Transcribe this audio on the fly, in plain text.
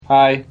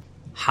Hi.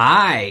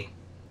 Hi.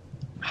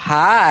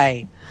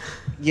 Hi.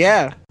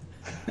 Yeah.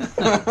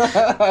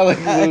 I like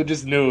Lou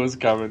just knew it was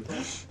coming.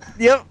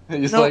 Yep.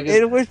 He's No, like,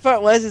 the worst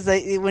part was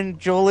when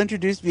Joel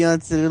introduced me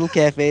onto the little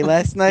cafe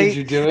last night. Did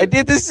you do it? I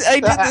did the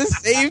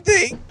same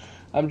thing.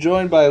 I'm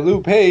joined by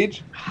Lou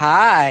Page.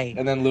 Hi.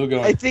 And then Lou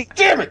going, I think.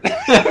 damn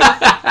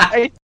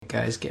it!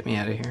 Guys, get me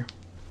out of here.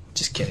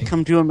 Just kidding.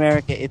 Come to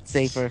America. It's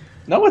safer.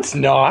 No, it's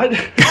not.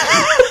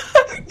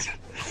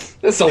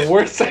 That's the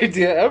worst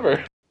idea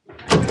ever.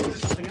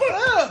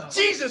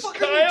 Jesus,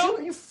 Kyle!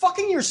 Are you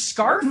fucking your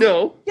scarf?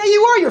 No. Yeah,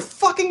 you are. You're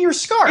fucking your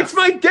scarf. It's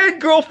my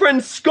dead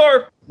girlfriend's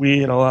scarf.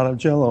 We ate a lot of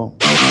Jell-O.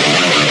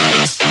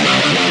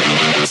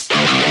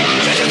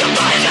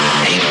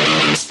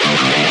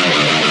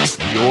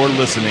 You're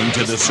listening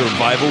to the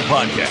Survival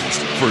Podcast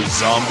for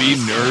zombie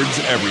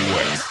nerds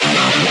everywhere.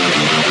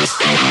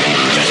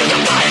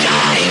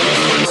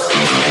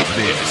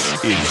 This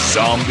is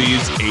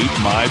Zombies Ate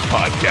My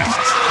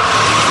Podcast.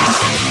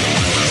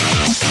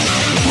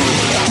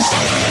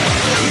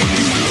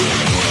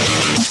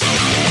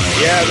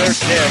 Yeah, they're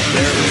sick.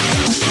 They're...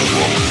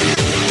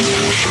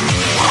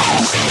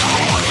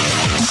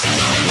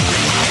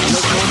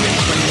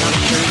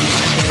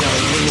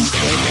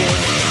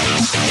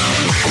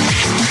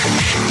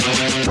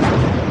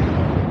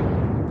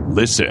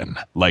 Listen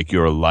like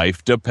your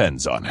life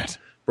depends on it.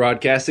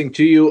 Broadcasting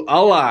to you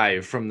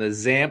alive from the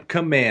ZAMP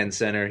Command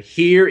Center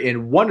here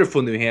in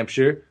wonderful New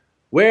Hampshire,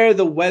 where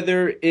the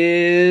weather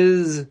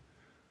is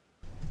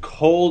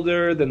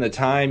colder than the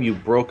time you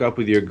broke up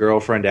with your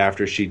girlfriend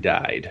after she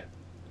died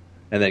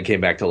and then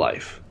came back to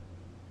life.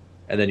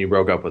 And then you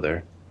broke up with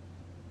her.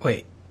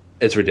 Wait.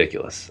 It's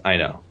ridiculous, I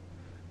know.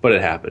 But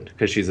it happened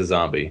because she's a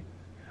zombie.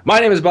 My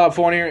name is Bob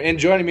Fournier, and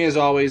joining me as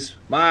always,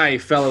 my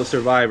fellow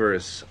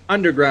survivors,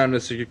 underground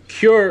and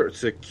secure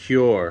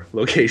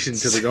location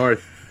to the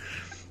north.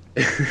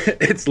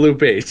 It's Lou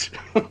Page.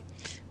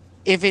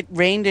 If it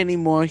rained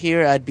anymore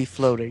here, I'd be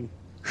floating.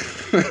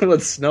 Well,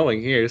 it's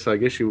snowing here, so I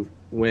guess you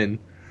win.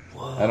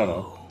 Whoa. I don't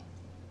know.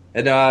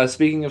 And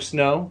speaking of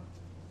snow,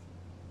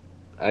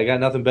 I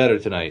got nothing better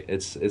tonight.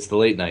 It's the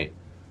late night.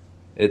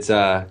 It's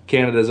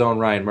Canada's own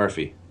Ryan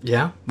Murphy.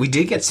 Yeah, we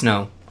did get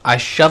snow. I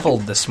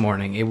shoveled this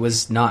morning. It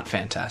was not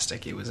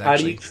fantastic. It was actually... How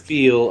do you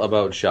feel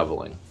about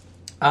shoveling?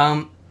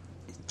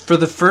 For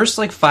the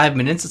first, 5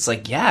 minutes, it's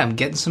like, yeah, I'm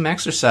getting some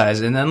exercise.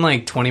 And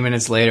then, 20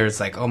 minutes later, it's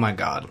like, oh my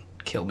god,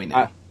 kill me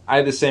now. I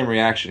had the same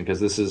reaction because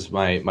this is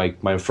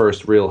my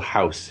first real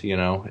house,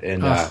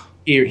 and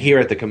here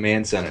at the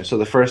command center. So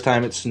the first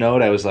time it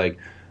snowed, I was like,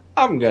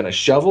 I'm going to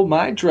shovel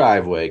my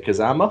driveway because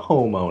I'm a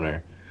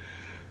homeowner.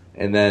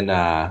 And then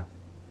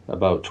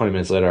about 20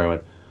 minutes later, I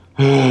went,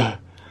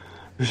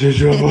 I should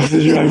shovel off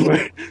the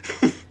driveway.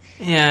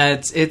 Yeah,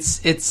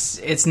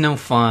 it's no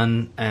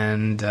fun,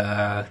 and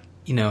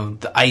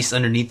the ice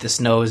underneath the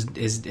snow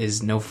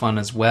is no fun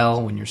as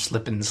well when you're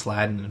slipping and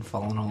sliding and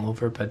falling all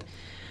over. But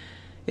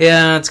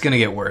yeah, it's gonna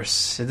get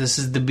worse. This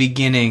is the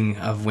beginning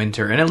of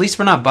winter, and at least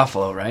we're not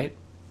Buffalo, right?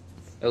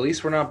 At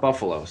least we're not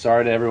Buffalo.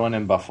 Sorry to everyone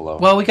in Buffalo.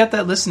 Well, we got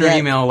that listener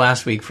email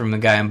last week from the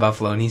guy in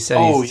Buffalo, and he said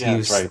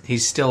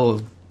he's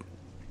still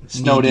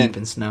snowed deep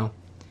in snow.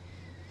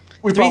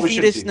 3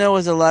 feet of snow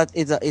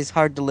is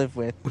hard to live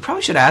with. We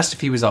probably should have asked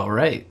if he was all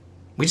right.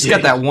 We just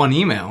got that one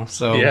email,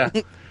 so yeah.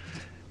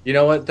 You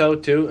know what though?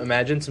 Too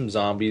imagine some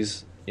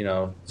zombies.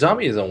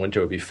 Zombies in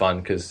winter would be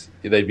fun because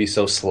they'd be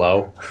so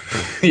slow.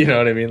 You know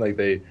what I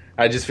mean?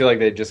 I just feel like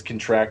they'd just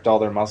contract all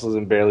their muscles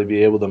and barely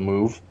be able to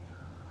move.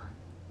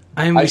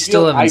 We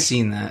still haven't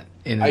seen that.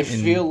 I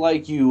feel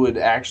like you would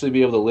actually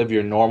be able to live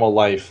your normal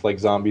life like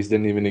zombies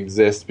didn't even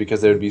exist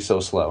because they would be so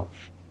slow.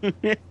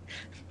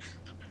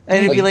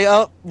 And it'd be like,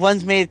 oh,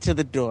 one's made it to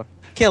the door.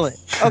 Kill it.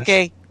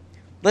 Okay,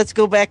 let's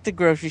go back to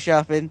grocery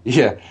shopping.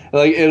 Yeah,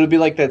 it would be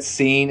like that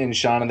scene in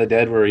Shaun of the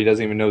Dead where he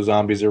doesn't even know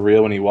zombies are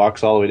real when he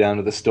walks all the way down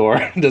to the store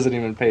and doesn't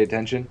even pay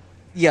attention.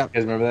 Yeah. You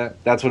guys remember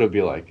that? That's what it would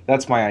be like.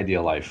 That's my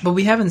ideal life. But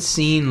we haven't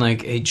seen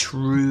a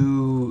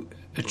true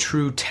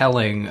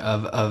telling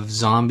of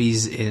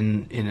zombies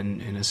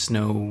in a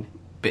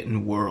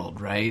snow-bitten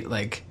world, right?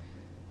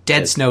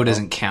 Dead Snow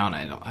doesn't count.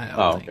 I don't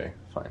think. Okay,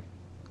 fine.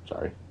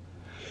 Sorry.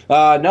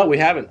 No, we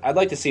haven't. I'd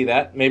like to see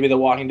that. Maybe the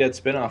Walking Dead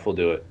spinoff will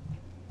do it.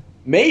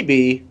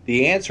 Maybe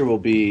the answer will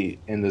be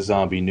in the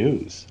zombie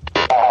news.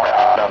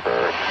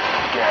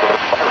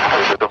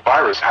 The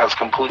virus has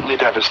completely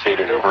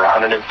devastated over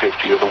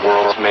 150 of the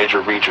world's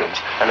major regions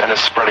and is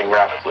spreading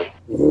rapidly.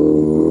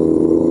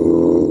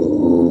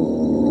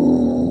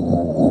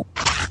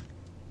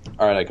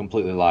 All right, I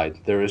completely lied.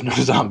 There is no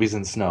zombies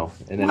in snow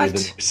in any of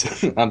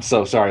the. I'm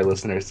so sorry,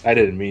 listeners. I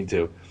didn't mean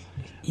to.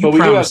 You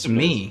promised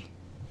me.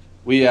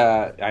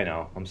 I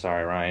know. I'm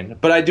sorry, Ryan.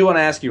 But I do want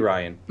to ask you,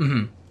 Ryan.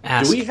 Mm-hmm.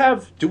 Ask.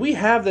 Do we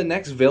have the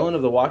next villain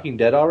of The Walking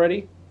Dead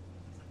already?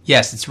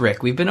 Yes, it's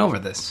Rick. We've been over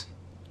this.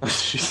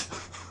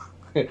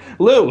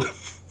 Lou,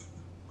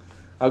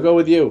 I'll go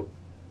with you.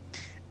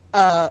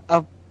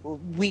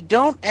 We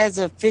don't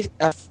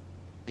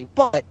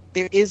but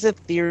there is a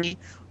theory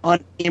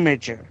on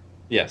Imager.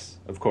 Yes,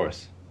 of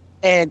course.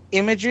 And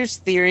Imager's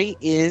theory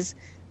is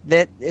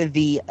that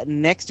the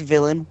next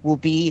villain will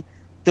be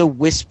the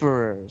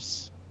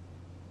Whisperers.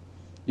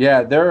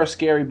 Yeah, they're a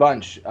scary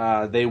bunch.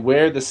 They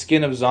wear the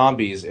skin of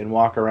zombies and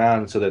walk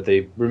around so that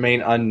they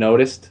remain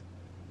unnoticed.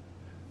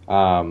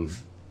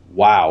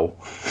 Wow.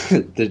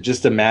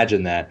 Just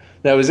imagine that.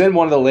 That was in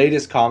one of the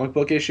latest comic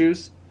book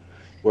issues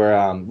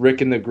where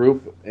Rick and the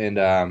group, and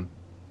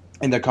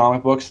in the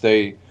comic books,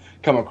 they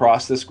come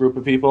across this group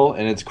of people,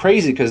 and it's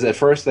crazy because at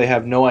first they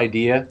have no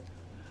idea,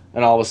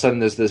 and all of a sudden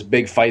there's this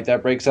big fight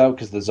that breaks out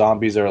because the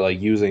zombies are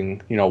like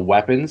using,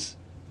 weapons,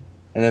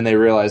 and then they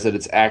realize that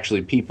it's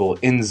actually people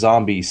in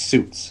zombie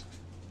suits.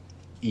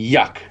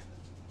 Yuck.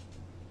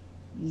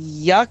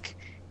 Yuck.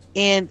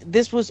 And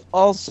this was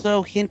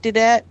also hinted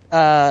at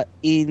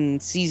in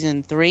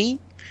season 3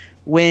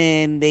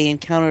 when they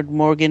encountered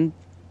Morgan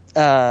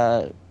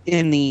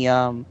in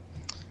the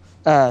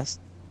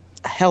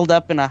held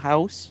up in a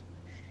house,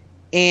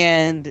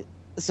 and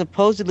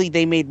supposedly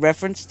they made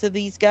reference to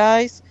these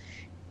guys,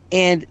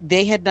 and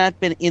they had not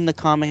been in the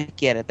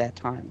comic yet at that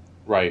time.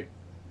 Right.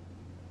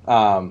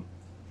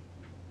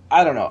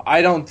 I don't know.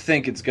 I don't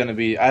think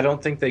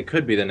they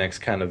could be the next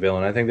kind of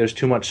villain. I think there's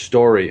too much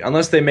story,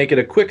 unless they make it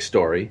a quick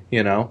story,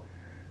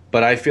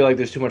 But I feel like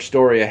there's too much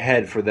story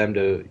ahead for them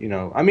to,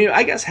 I mean,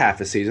 I guess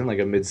half a season, like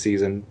a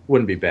mid-season,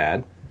 wouldn't be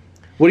bad.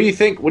 What do you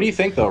think? What do you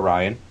think, though,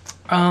 Ryan?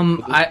 Will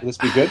this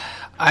be good?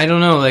 I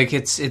don't know. Like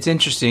it's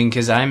interesting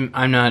because I'm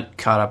not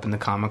caught up in the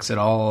comics at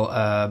all.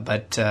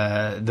 But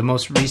the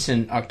most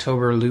recent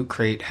October Loot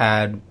Crate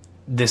had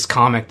this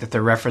comic that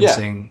they're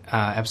referencing,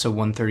 episode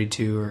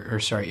 132 or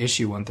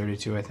issue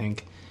 132, I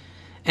think.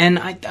 And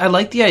I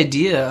like the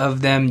idea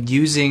of them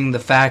using the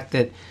fact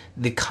that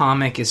the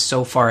comic is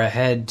so far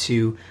ahead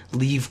to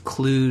leave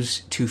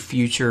clues to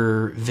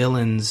future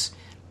villains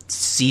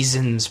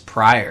seasons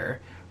prior,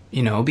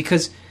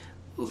 because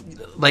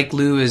like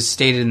Lou has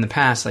stated in the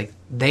past, like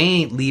they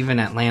ain't leaving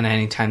Atlanta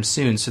anytime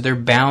soon, so they're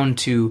bound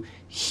to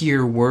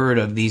hear word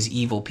of these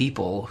evil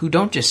people who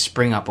don't just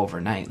spring up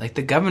overnight. Like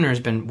the governor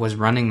was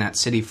running that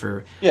city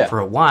for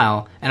a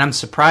while, and I'm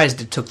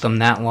surprised it took them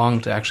that long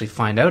to actually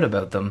find out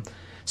about them.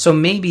 So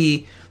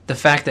maybe the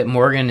fact that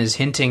Morgan is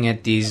hinting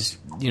at these,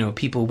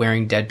 people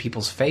wearing dead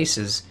people's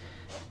faces,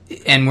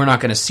 and we're not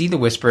going to see the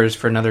Whisperers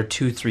for another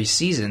 2-3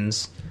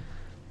 seasons,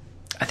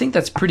 I think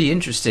that's pretty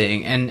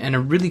interesting and a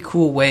really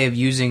cool way of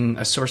using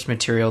a source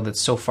material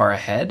that's so far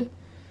ahead.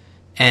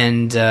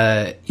 And,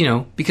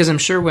 because I'm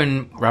sure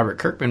when Robert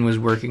Kirkman was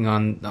working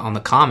on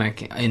the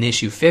comic in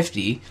issue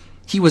 50,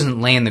 he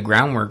wasn't laying the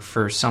groundwork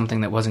for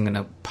something that wasn't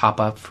going to pop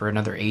up for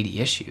another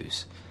 80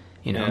 issues.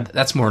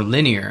 That's more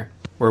linear,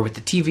 where with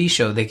the TV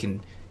show, they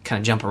can kind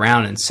of jump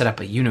around and set up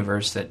a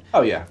universe that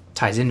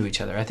ties into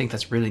each other. I think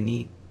that's really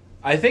neat.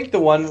 I think the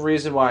one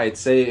reason why I'd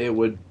say it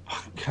would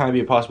kind of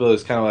be a possibility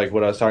is kind of like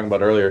what I was talking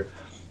about earlier.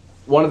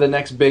 One of the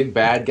next big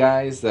bad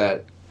guys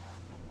that,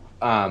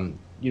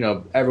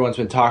 everyone's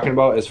been talking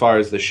about as far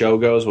as the show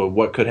goes, with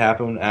what could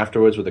happen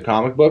afterwards with the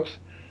comic books.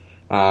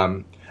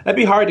 That'd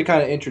be hard to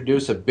kind of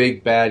introduce a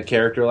big bad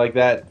character like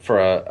that for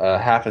a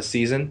half a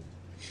season.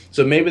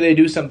 So maybe they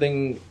do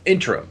something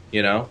interim,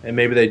 and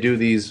maybe they do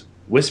these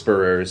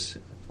Whisperers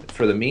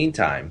for the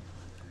meantime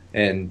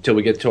until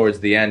we get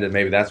towards the end, and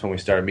maybe that's when we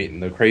start meeting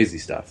the crazy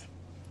stuff.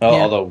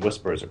 Although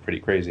Whisperers are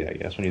pretty crazy, I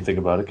guess, when you think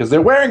about it, because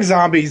they're wearing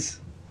zombies.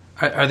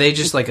 Are they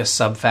just like a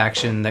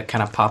sub-faction that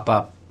kind of pop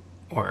up,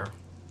 or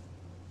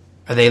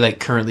are they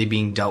like currently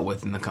being dealt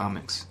with in the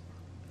comics?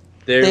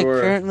 They're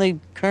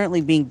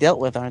currently being dealt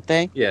with, aren't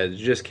they? Yeah, it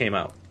just came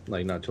out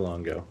like not too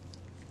long ago.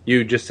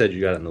 You just said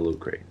you got it in the Loot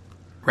Crate.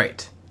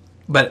 Right.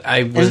 But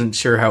I wasn't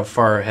sure how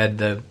far ahead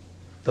the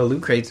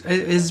Loot Crates...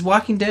 Is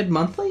Walking Dead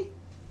monthly?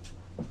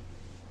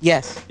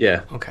 Yes.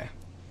 Yeah. Okay.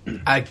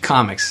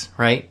 Comics,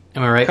 right?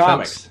 Am I right,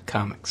 Comics. folks?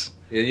 Comics.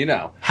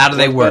 Yeah, How do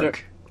they work? Better?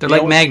 They're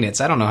like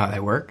magnets. I don't know how they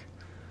work.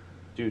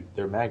 Dude,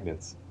 they're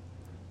magnets.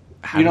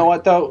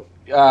 What, though?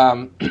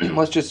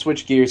 Let's just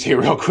switch gears here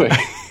real quick.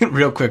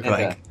 Real quick,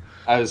 like.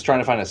 I was trying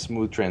to find a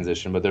smooth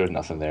transition, but there was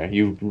nothing there.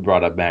 You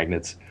brought up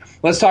magnets.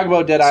 Let's talk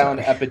about Dead Island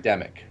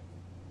Epidemic.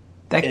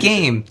 That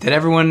game that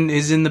everyone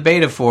is in the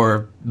beta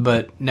for,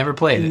 but never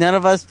played it. None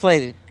of us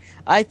played it.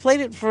 I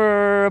played it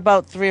for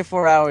about 3 or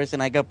 4 hours,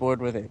 and I got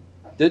bored with it.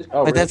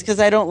 But that's because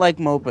I don't like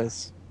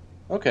MOBAs.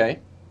 Okay.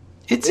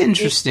 It's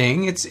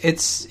interesting.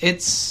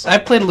 It's. I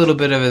played a little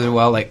bit of it as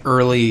well, like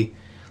early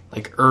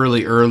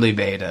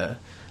beta.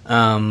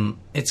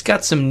 It's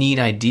got some neat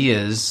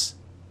ideas.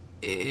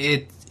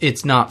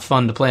 It's not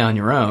fun to play on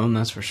your own,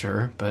 that's for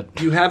sure.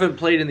 But you haven't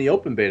played in the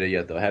open beta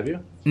yet, though, have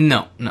you?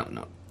 No.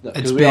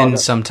 It's been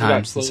some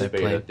time since I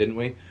played. Didn't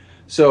we?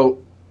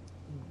 So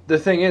the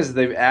thing is,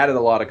 they've added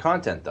a lot of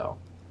content, though,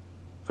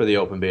 for the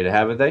open beta,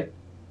 haven't they?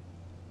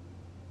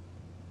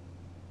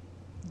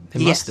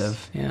 They must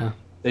have, yeah.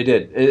 They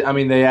did. I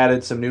mean, they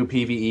added some new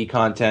PvE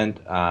content.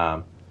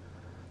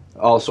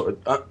 Also,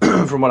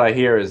 from what I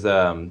hear, is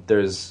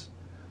there's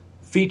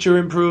feature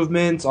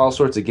improvements, all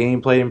sorts of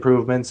gameplay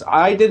improvements.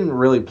 I didn't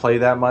really play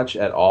that much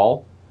at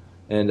all,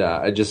 and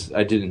I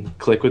didn't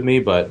click with me.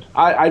 But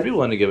I'd be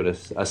willing to give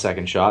it a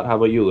second shot. How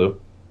about you,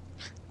 Lou?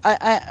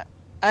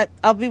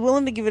 I'll be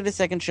willing to give it a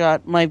second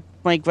shot. My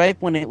gripe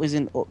when it was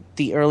in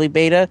the early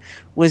beta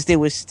was there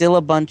was still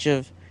a bunch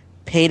of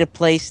pay to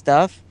play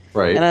stuff,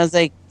 Right. and I was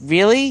like,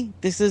 really?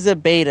 This is a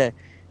beta.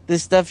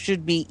 This stuff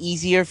should be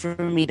easier for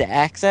me to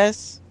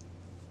access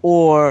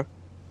or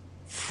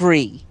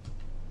free,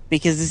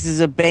 because this is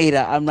a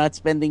beta. I'm not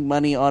spending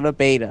money on a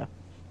beta.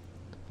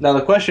 Now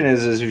the question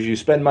is if you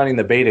spend money in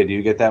the beta, do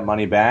you get that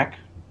money back?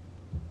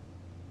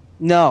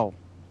 No,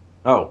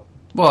 Oh,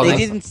 Well, they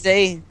didn't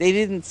say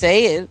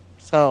it.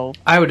 So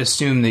I would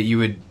assume that you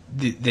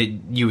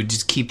would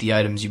just keep the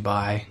items you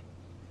buy.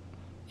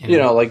 you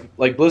know,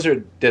 like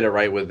Blizzard did it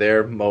right with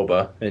their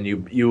MOBA, and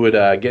you would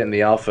get in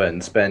the alpha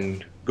and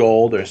spend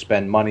gold or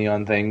spend money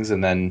on things,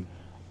 and then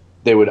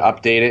they would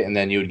update it, and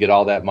then you would get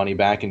all that money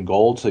back in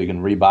gold, so you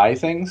can rebuy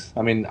things.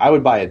 I mean, I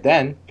would buy it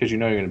then because you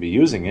know you're going to be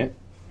using it.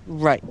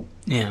 right.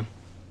 Yeah.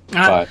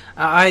 But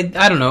I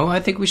don't know. I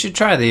think we should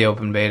try the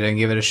open beta and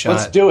give it a shot.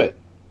 let's do it.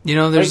 You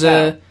know, there's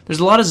Right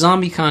a lot of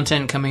zombie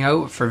content coming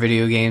out for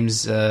video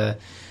games in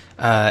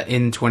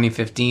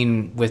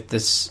 2015 with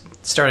this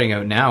starting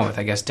out now with,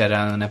 I guess, Dead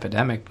Island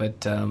Epidemic.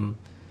 But you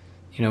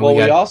know, Well, we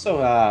got,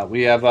 also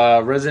we have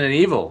Resident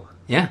Evil,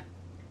 yeah,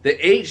 the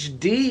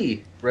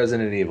HD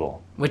Resident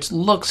Evil. which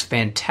looks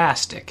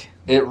fantastic.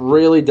 It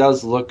really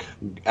does look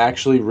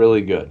actually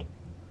really good.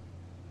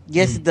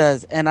 Yes, it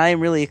does, and I am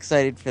really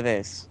excited for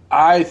this.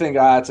 I think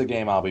it's a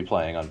game I'll be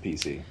playing on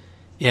PC.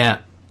 Yeah,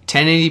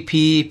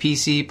 1080p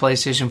PC,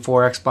 PlayStation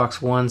 4,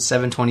 Xbox One,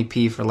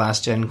 720p for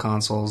last gen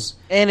consoles.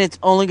 And it's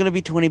only going to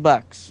be $20.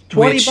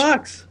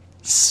 $20.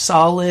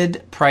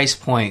 Solid price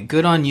point.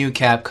 Good on you,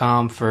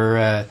 Capcom,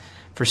 for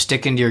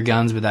sticking to your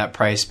guns with that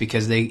price,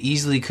 because they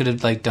easily could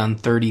have like done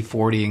 30,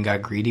 40 and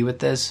got greedy with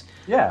this.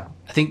 Yeah.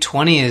 I think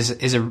 20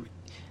 is a,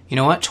 you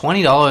know what,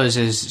 $20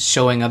 is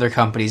showing other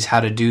companies how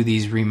to do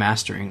these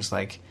remasterings.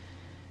 Like,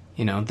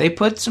 you know, they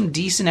put some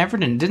decent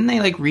effort in. Didn't they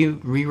like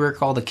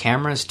rework all the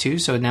cameras too?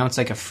 So now it's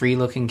like a free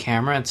looking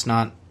camera. It's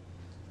not.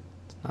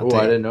 Oh,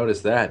 I didn't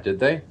notice that. Did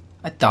they?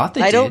 I thought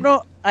they I did. don't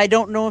know. I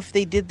don't know if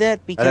they did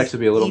that because I'd actually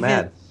be a little even,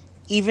 mad.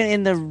 Even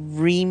in the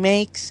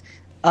remakes,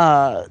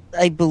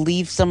 I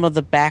believe some of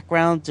the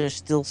backgrounds are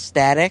still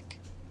static.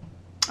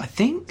 I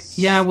think.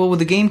 Yeah. Well,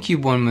 the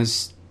GameCube one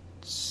was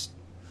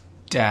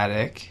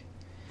static.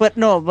 But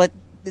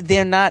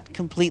they're not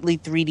completely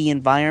 3D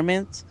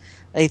environments.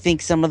 I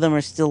think some of them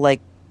are still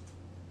like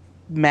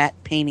matte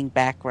painting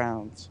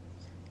backgrounds,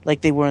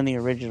 like they were in the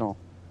original.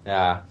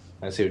 Yeah,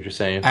 I see what you're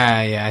saying.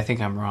 Yeah, I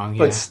think I'm wrong. Yeah.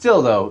 But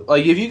still, though,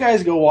 like if you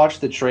guys go watch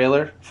the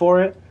trailer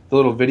for it, the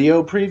little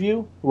video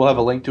preview, we'll have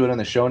a link to it in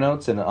the show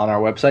notes and on our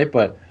website.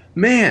 But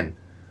man,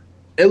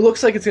 it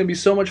looks like it's going to be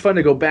so much fun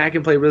to go back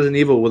and play Resident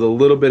Evil with a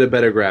little bit of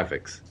better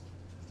graphics.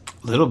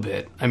 Little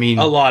bit. I mean,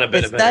 A lot of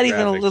bit. It's not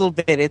even a little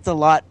bit. It's a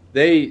lot.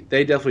 They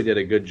definitely did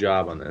a good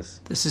job on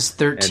this. this is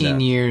 13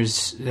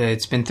 years.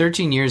 It's been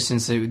 13 years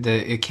since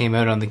it came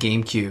out on the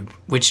GameCube,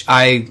 which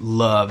I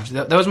loved.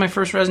 That was my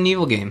first Resident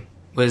Evil game.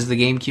 Was the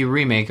GameCube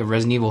remake of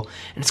Resident Evil,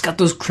 and it's got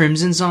those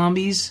crimson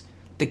zombies.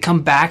 They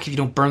come back if you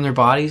don't burn their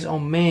bodies. Oh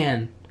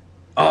man.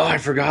 Oh, I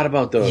forgot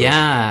about those.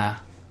 Yeah.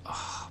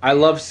 I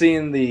love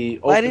seeing the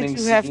Why opening did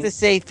you have scene. to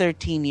say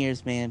 13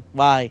 years, man?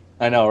 Why?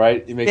 I know,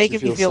 right? It makes Making you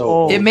me feel feel so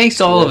old. It makes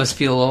all of us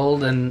feel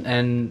old,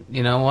 and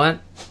you know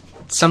what?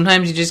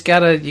 Sometimes you just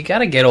gotta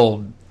get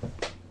old.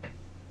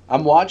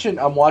 I'm watching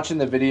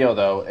the video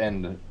though,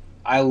 and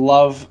I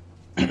love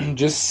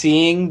just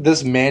seeing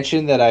this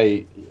mansion that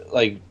I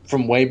like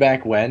from way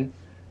back when.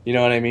 You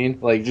know what I mean?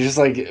 Like just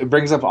like it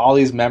brings up all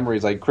these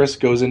memories. Like Chris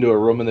goes into a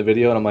room in the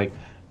video, and I'm like,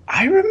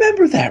 I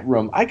remember that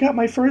room. I got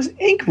my first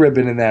ink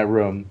ribbon in that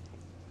room.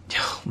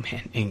 Oh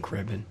man, ink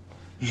ribbon.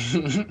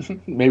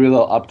 Maybe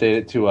they'll update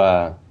it to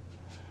a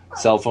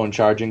cell phone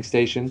charging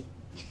station.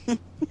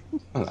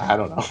 I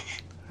don't know.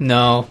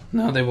 No,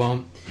 they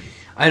won't.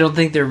 I don't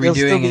think they're There'll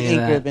still redoing be any of ink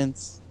that.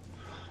 ribbons.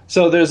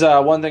 So there's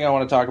one thing I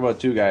want to talk about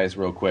too, guys,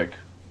 real quick.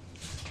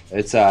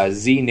 It's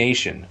Z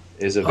Nation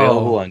is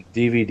available on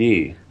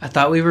DVD I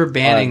thought we were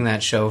banning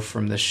that show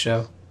from this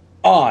show.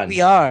 on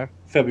We are.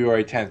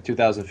 February 10th,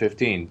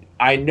 2015.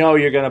 I know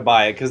you're going to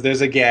buy it because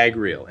there's a gag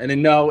reel.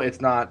 And no, it's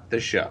not the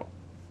show.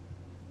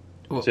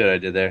 Well- See what I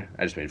did there?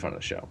 I just made fun of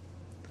the show.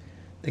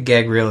 The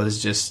gag reel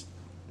is just,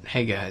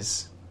 hey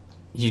guys,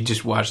 you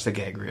just watch the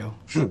gag reel.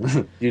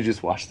 You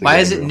just watched the Why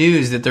gag is it reel.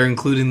 news that they're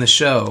including the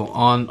show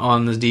on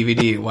the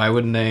DVD? Why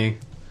wouldn't they?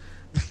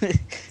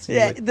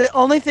 Yeah, the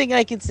only thing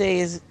I can say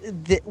is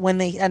that when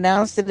they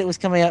announced that it was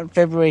coming out on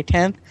February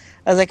 10th,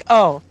 I was like,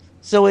 oh,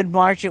 so in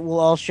March it will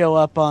all show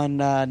up on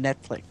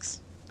Netflix.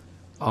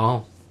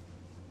 Oh.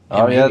 Oh,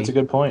 yeah, maybe. that's a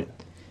good point.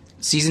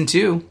 Season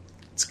 2,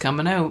 it's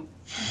coming out.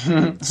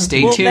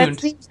 Stay Well, that tuned.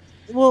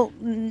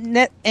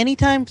 seems,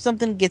 anytime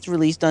something gets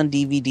released on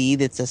DVD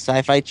that's a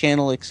Sci-Fi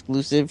Channel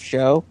exclusive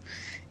show,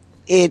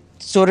 it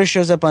sort of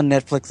shows up on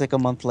Netflix like a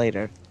month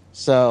later.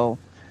 So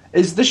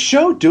Is the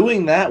show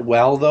doing that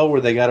well, though, where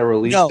they got to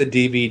release No. the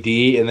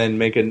DVD and then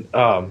make an...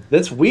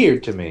 that's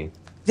weird to me.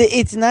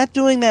 It's not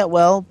doing that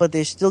well, but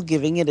they're still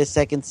giving it a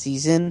second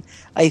season.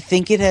 I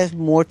think it has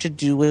more to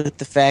do with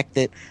the fact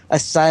that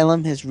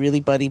Asylum has really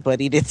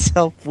buddy-buddied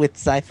itself with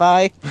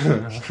Sci-Fi.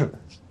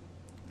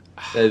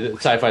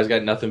 Sci-Fi's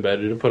got nothing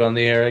better to put on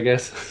the air, I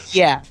guess.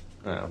 Yeah.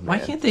 Oh, Why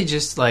man. can't they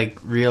just like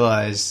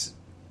realize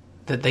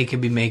that they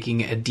could be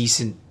making a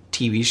decent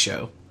TV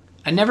show?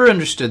 I never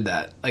understood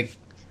that. Like,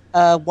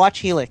 Watch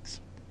Helix.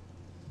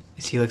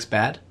 is Helix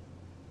bad?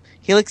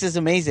 Helix is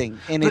amazing,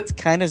 and But- it's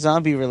kind of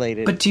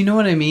zombie-related. But do you know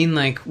what I mean?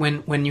 Like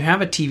when you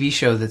have a TV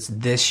show that's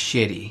this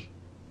shitty,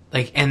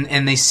 like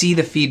and they see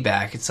the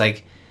feedback, it's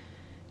like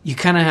you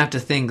kind of have to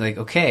think like,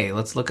 okay,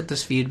 let's look at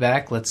this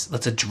feedback, let's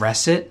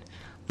address it,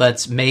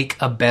 let's make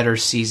a better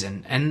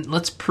season, and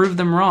let's prove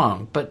them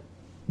wrong. But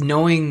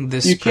knowing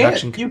this You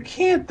production,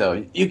 can't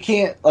though. You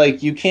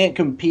can't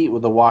compete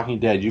with The Walking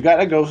Dead. You got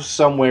to go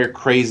somewhere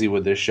crazy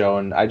with this show,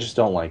 and I just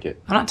don't like it.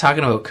 I'm not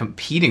talking about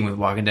competing with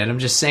Walking Dead. I'm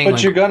just saying, But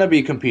like, you're gonna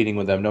be competing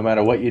with them no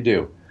matter what you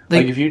do. Like-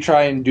 Like if you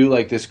try and do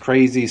like this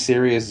crazy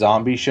serious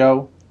zombie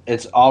show,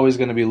 it's always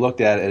going to be looked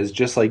at as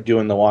just like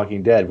doing The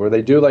Walking Dead, where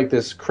they do like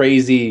this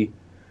crazy,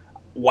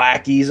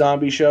 wacky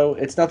zombie show.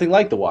 It's nothing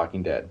like The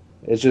Walking Dead.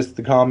 It's just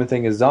the common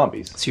thing is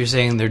zombies. so you're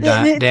saying they're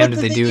But damned if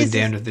the they thing do is- and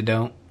damned if they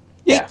don't.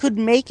 They Yeah. could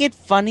make it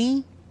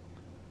funny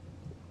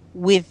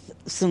with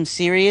some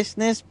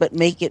seriousness, but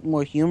make it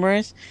more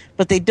humorous.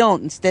 But they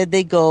don't. Instead,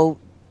 they go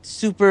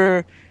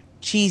super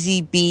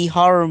cheesy B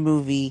horror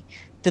movie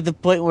to the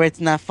point where it's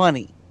not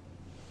funny.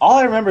 All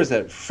I remember is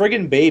that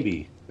friggin'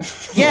 baby.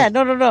 Yeah,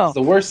 no. It's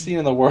the worst scene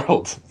in the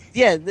world.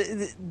 Yeah,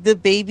 the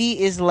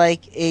baby is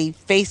like a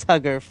face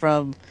hugger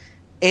from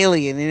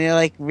Alien, and you're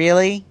like,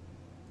 really?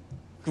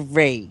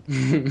 Great.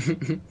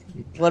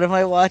 What am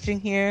I watching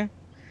here?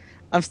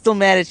 I'm still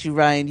mad at you,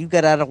 Ryan. You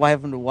got out of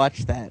having to watch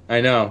that.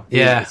 I know.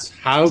 Yeah. Yes.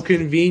 How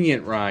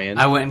convenient, Ryan.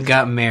 I went and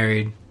got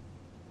married.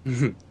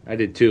 I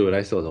did too, and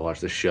I still have to watch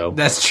the show.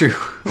 That's true.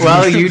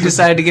 Well, you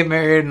decided to get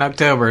married in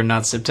October,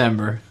 not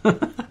September.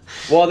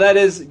 Well, that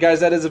is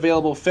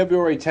available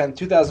February 10th,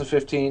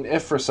 2015.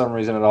 If for some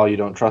reason at all you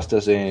don't trust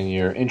us and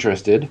you're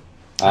interested.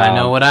 I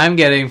know what I'm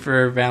getting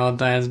for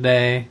Valentine's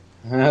Day.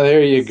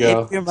 There you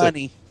go. Save your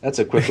money. That's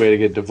a quick way to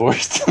get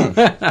divorced.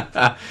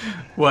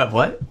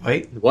 What?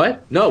 Wait.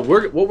 What? No,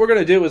 what we're going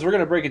to do is we're going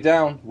to break it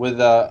down with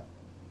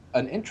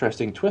an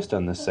interesting twist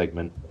on this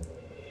segment.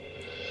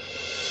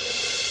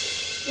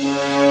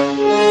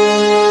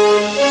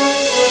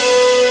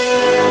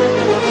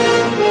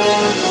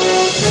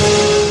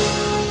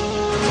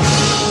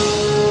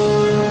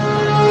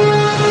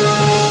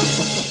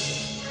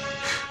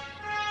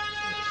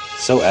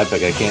 So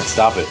epic, I can't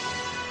stop it.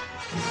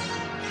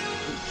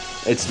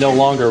 It's no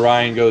longer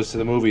Ryan Goes to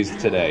the Movies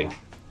today.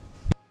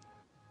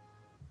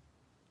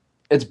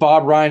 It's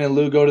Bob, Ryan, and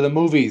Lou Go to the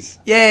Movies.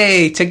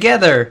 Yay!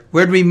 Together.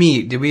 Where'd we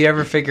meet? Did we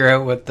ever figure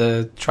out what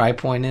the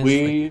tri-point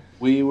is?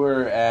 We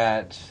were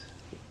at...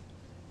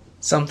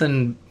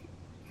 Something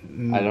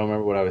I don't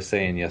remember what I was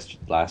saying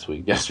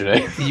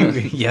yesterday.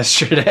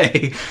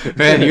 yesterday.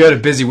 Man, you had a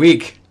busy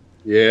week.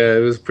 Yeah,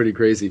 it was pretty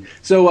crazy.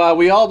 So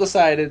we all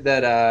decided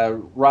that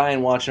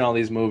Ryan watching all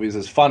these movies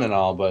is fun and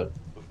all, but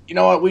you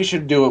know what? We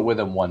should do it with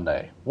him one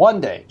day.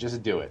 One day,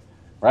 just do it.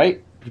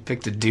 Right? You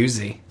picked a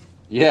doozy.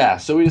 Yeah,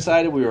 so we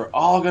decided we were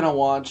all going to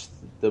watch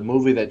the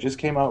movie that just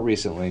came out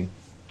recently,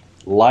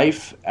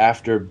 Life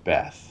After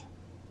Beth.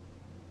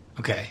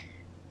 Okay.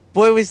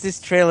 Boy, was this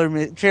trailer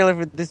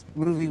for this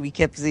movie we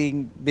kept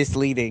seeing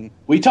misleading.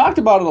 We talked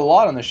about it a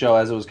lot on the show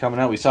as it was coming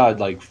out. We saw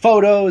like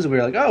photos, and we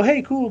were like, "Oh,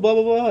 hey, cool, blah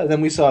blah blah." And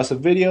then we saw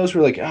some videos. We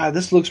were like,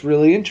 "This looks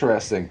really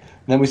interesting." And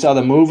then we saw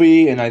the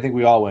movie, and I think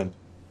we all went,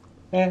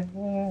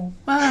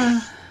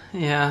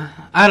 Yeah.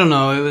 I don't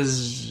know.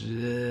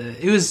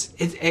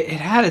 It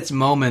had its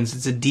moments.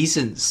 It's a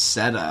decent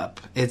setup.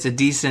 It's a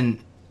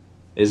decent.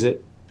 Is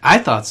it? I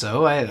thought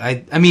so.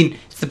 I mean,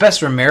 it's the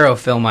best Romero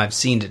film I've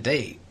seen to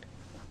date.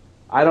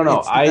 I don't know.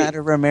 It's not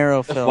a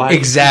Romero film. why-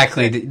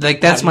 Exactly. Like,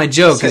 that's my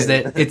joke, is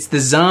Say- that it's the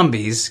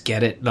zombies.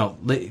 Get it? No,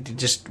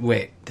 just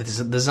wait.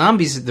 The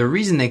zombies, the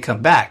reason they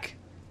come back,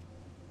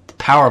 the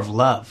power of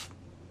love.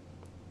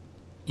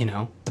 You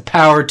know? The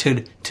power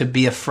to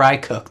be a fry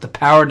cook. The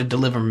power to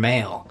deliver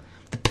mail.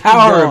 The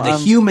power of the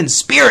human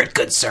spirit,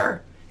 good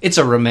sir. It's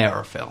a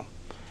Romero film.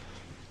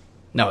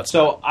 No, it's not.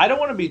 So I don't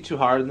want to be too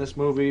hard in this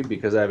movie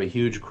because I have a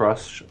huge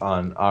crush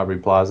on Aubrey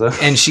Plaza.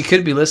 And she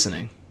could be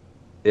listening.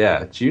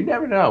 Yeah, you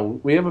never know.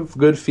 We have a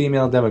good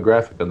female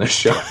demographic on this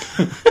show.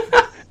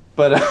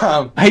 But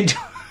I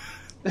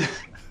do.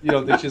 you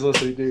don't think she's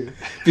listening, do you?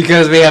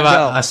 Because we have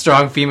a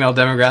strong female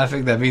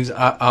demographic, that means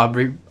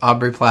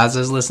Aubrey Plaza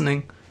is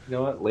listening. You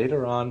know what?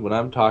 Later on, when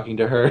I'm talking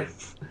to her,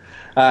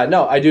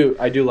 no, I do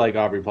like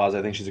Aubrey Plaza.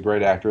 I think she's a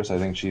great actress. I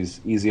think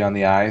she's easy on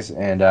the eyes,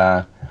 and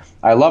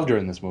I loved her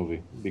in this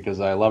movie because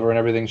I love her in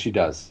everything she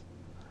does.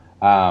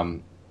 I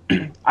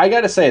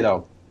gotta say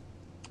though,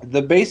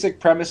 the basic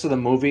premise of the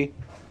movie,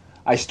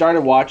 I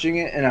started watching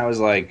it and I was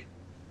like,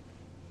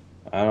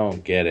 I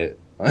don't get it.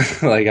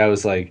 Like I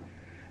was like,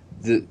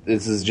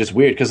 this is just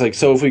weird because like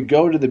so if we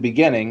go to the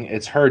beginning,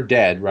 it's her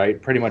dead, right?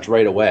 Pretty much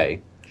right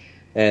away.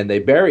 and they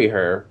bury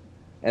her,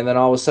 and then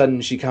all of a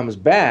sudden she comes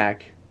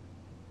back,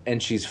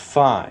 and she's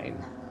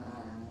fine.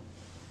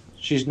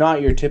 She's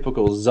not your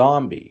typical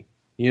zombie.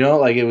 You know,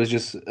 like it was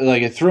just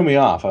like it threw me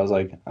off. I was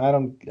like,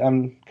 I'm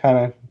kind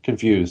of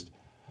confused.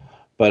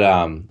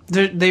 But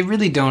they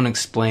really don't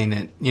explain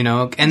it, you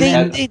know. And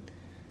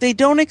they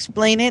don't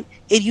explain it,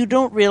 and you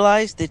don't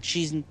realize that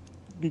she's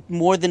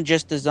more than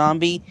just a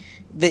zombie.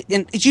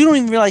 And you don't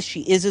even realize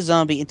she is a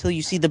zombie until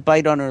you see the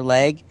bite on her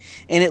leg,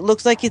 and it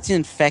looks like it's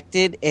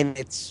infected and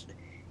it's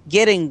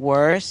getting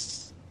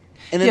worse.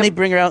 And then they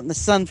bring her out in the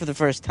sun for the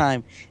first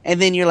time,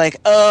 and then you're like,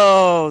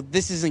 "Oh,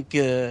 this isn't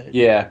good."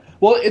 Yeah,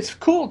 well, it's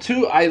cool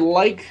too. I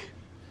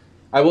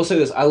will say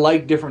this: I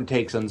like different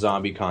takes on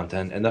zombie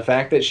content, and the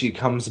fact that she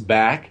comes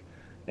back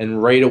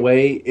and right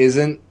away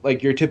isn't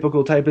like your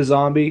typical type of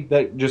zombie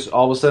that just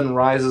all of a sudden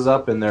rises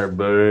up in their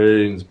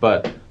brains.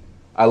 But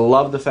I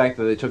love the fact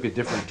that they took a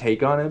different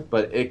take on it,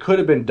 but it could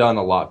have been done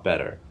a lot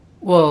better.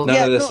 Well,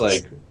 None of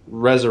this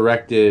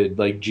resurrected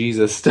like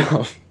Jesus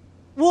stuff.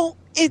 Well,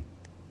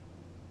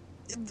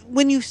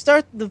 when you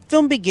start, the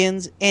film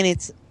begins and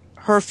it's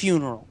her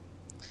funeral.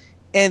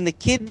 And the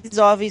kid is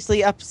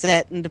obviously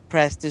upset and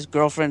depressed. His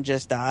girlfriend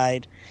just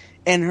died.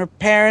 And her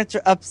parents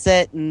are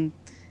upset, and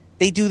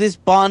they do this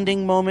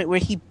bonding moment where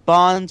he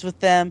bonds with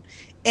them.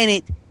 And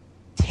it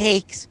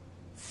takes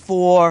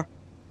forever.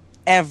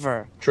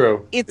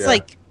 True. It's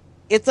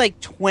like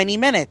 20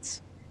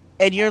 minutes.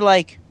 And you're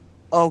like,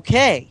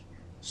 okay,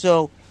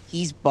 so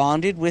he's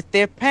bonded with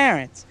their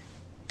parents.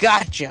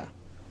 Gotcha.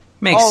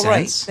 Makes All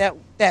sense. right,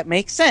 that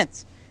makes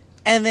sense.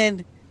 And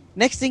then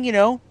next thing you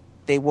know,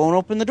 they won't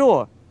open the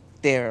door.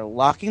 They're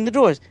locking the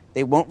doors.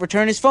 They won't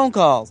return his phone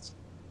calls.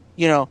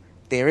 You know,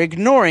 they're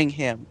ignoring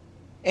him.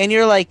 And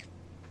you're like,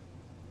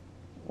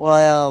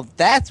 well,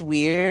 that's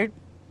weird.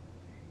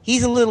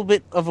 He's a little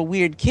bit of a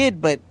weird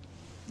kid, but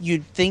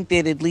you'd think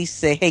they'd at least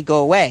say, hey, go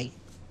away.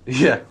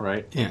 Yeah,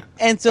 right. Yeah.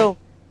 And so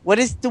what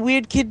does the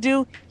weird kid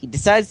do? He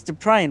decides to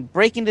try and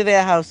break into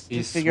their house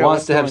to figure out what's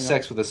wants to have going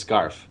sex with a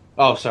scarf.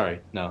 Oh,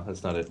 sorry. No,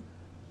 that's not it.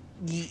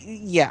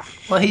 Yeah.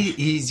 Well,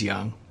 he's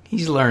young.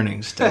 He's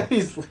learning still.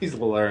 he's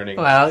learning.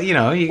 Well, you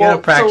know, you gotta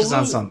practice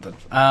on something.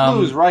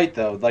 Lou's right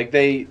though.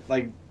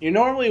 You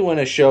normally when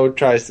a show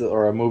tries to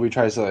or a movie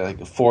tries to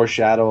like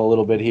foreshadow a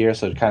little bit here,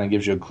 so it kind of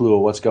gives you a clue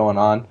of what's going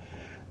on.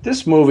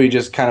 This movie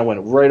just kind of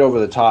went right over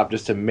the top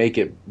just to make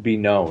it be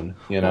known.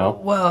 You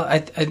know. Well,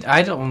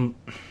 I don't.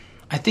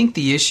 I think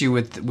the issue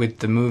with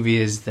the movie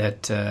is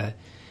that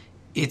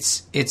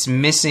it's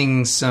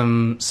missing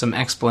some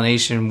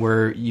explanation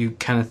where you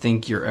kind of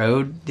think you're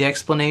owed the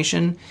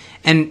explanation,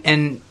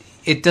 and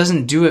it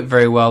doesn't do it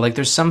very well. Like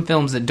there's some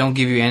films that don't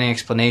give you any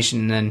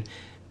explanation, and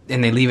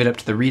they leave it up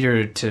to the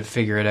reader to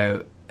figure it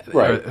out,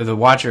 right, or the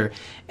watcher.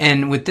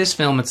 And with this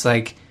film, it's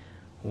like,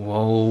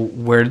 well,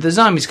 where did the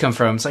zombies come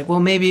from? It's like, well,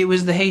 maybe it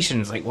was the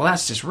Haitians. Like, well,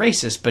 that's just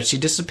racist. But she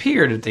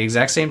disappeared at the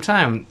exact same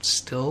time.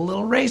 Still a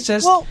little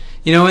racist. Well,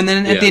 you know, and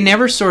then they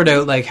never sort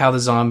out, like, how the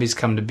zombies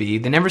come to be.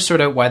 They never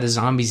sort out why the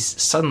zombies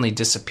suddenly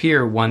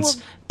disappear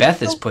once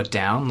Beth is put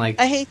down. Like,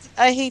 I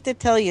hate to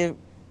tell you,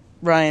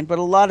 Ryan, but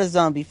a lot of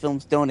zombie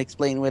films don't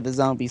explain where the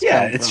zombies come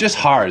from. Yeah, it's just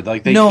hard.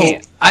 Like, they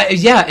can't.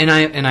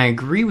 And I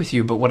agree with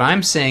you. But what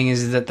I'm saying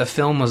is that the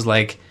film was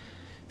like,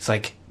 it's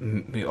like,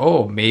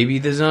 oh, maybe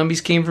the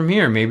zombies came from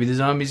here. Maybe the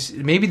zombies,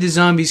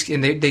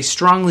 and they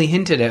strongly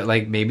hinted at,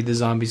 like, maybe the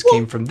zombies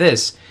came from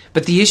this.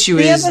 But the issue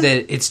is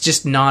that it's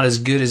just not as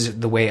good as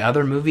the way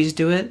other movies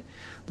do it.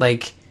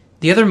 Like,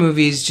 the other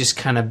movies just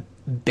kind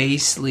of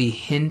basely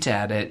hint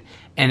at it,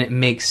 and it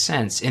makes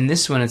sense. In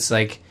this one, it's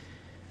like,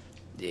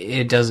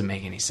 it doesn't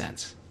make any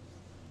sense.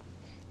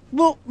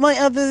 Well, my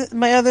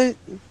other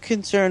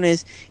concern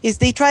is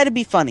they try to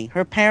be funny.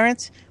 Her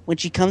parents, when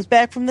she comes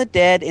back from the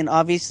dead, and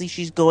obviously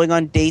she's going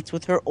on dates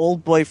with her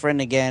old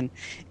boyfriend again,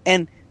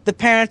 and the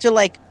parents are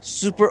like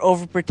super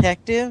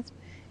overprotective,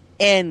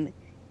 and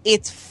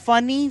it's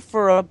funny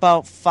for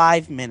about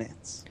 5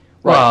 minutes.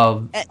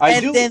 Well,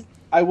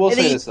 I will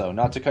say this though,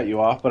 not to cut you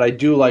off, but I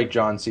do like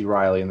John C.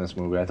 Reilly in this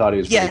movie. I thought he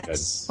was pretty good.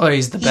 Oh,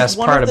 he's the best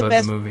part about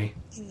the movie.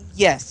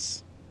 Yes.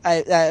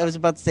 I was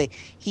about to say,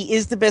 he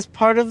is the best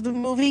part of the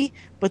movie,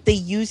 but they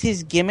use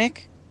his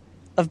gimmick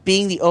of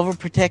being the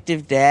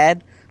overprotective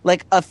dad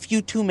like a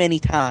few too many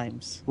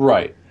times.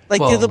 Right.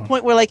 Like to the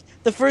point where like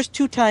the first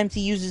 2 times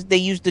they use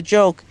the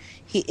joke,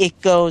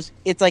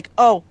 it's like,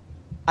 oh,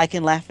 I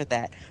can laugh at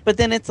that. But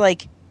then it's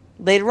like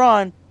later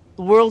on,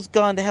 the world's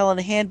gone to hell in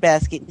a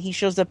handbasket, and he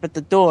shows up at the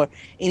door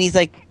and he's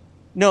like,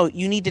 no,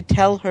 you need to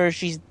tell her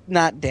she's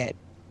not dead.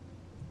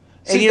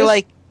 And you're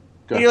like,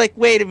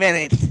 wait a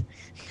minute.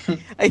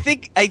 I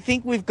think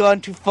we've gone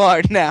too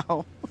far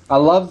now. I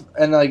love,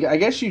 and like, I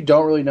guess you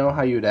don't really know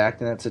how you'd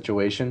act in that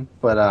situation,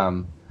 but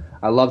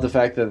I love the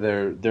fact that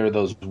there are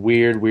those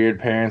weird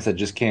parents that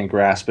just can't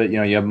grasp it. You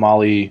know, you have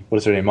Molly, what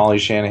is her name? Molly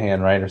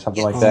Shanahan, right, or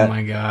something like that. Oh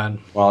my God,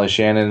 Molly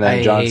Shannon and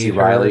then John C.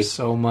 Reilly. Her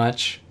so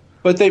much.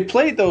 But they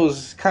played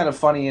those kind of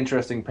funny,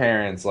 interesting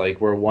parents,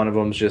 like where one of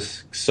them's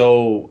just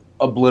so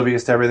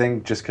oblivious to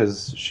everything just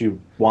because she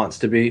wants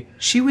to be.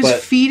 She was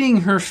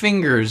feeding her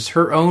fingers,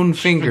 her own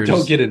fingers.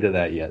 Don't get into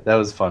that yet. That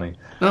was funny.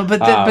 Well,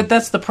 but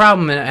that's the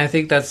problem, and I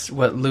think that's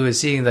what Lou is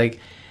seeing. Like,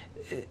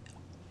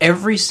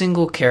 every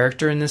single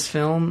character in this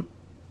film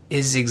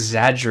is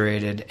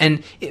exaggerated,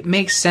 and it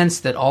makes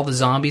sense that all the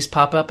zombies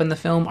pop up in the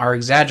film are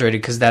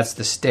exaggerated because that's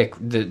the stick.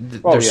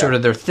 They're sort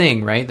of their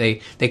thing, right?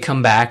 They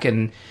come back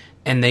and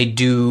they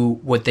do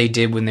what they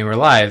did when they were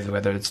alive,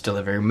 whether it's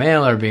delivering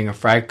mail or being a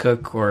fry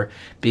cook or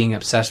being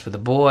obsessed with a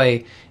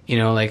boy. You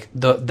know, like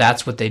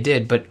that's what they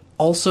did. But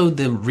also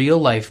the real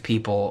life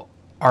people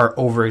are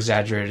over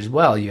exaggerated as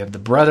well. You have the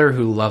brother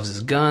who loves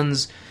his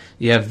guns.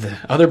 You have the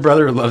other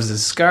brother who loves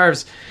his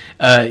scarves.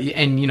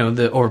 And, you know,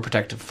 the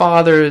overprotective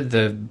father,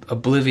 the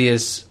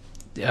oblivious,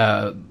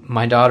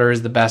 my daughter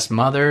is the best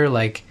mother.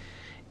 Like,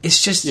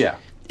 it's just,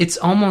 it's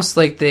almost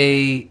like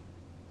they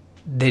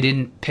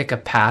didn't pick a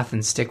path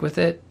and stick with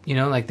it. You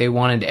know, like they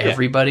wanted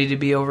everybody to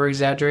be over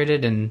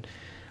exaggerated. And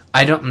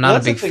I'm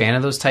not a big fan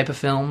of those type of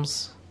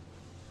films.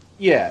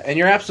 Yeah, and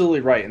you're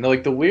absolutely right. And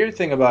like the weird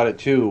thing about it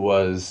too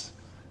was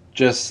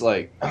just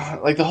like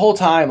the whole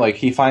time, like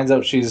he finds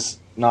out she's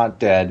not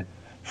dead,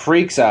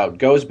 freaks out,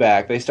 goes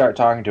back, they start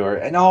talking to her,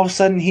 and all of a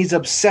sudden he's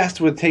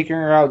obsessed with taking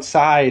her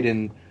outside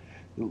and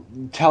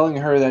telling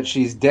her that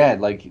she's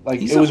dead. Like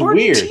he's it was a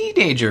horny weird.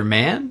 Teenager,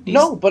 man.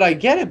 No, but I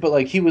get it. But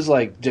like he was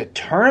like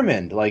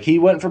determined. Like he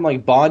went from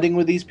like bonding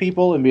with these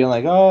people and being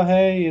like, oh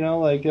hey, you know,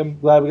 like I'm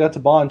glad we got to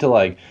bond, to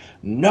like,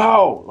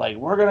 no, like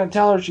we're gonna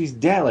tell her she's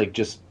dead. Like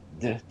just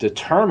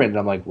determined.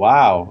 I'm like,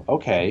 wow,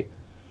 okay,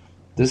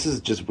 this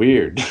is just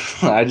weird.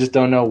 I just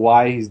don't know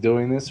why he's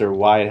doing this or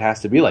why it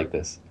has to be like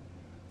this.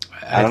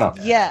 I don't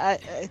know. Yeah,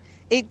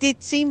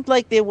 it seemed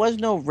like there was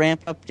no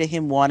ramp up to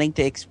him wanting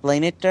to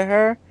explain it to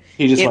her.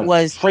 He just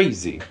went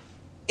crazy.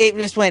 It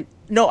just went,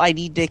 no, I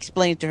need to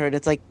explain it to her. And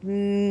it's like,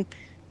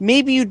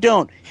 maybe you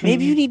don't.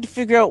 Maybe you need to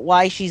figure out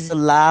why she's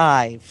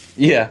alive.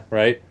 Yeah,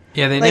 right.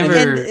 Yeah, they like,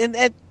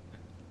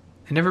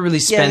 never really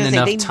spend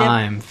enough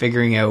time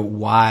figuring out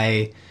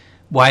why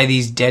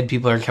these dead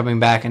people are coming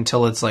back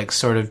until it's like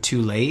sort of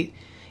too late.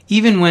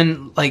 Even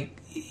when like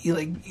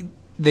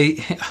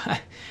they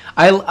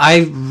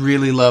I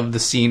really love the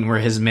scene where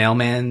his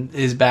mailman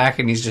is back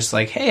and he's just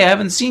like, hey, I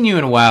haven't seen you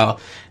in a while.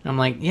 And I'm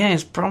like, yeah,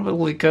 it's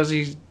probably because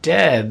he's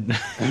dead.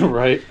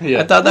 Right. Yeah.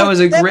 I thought that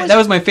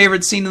was my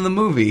favorite scene in the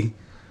movie.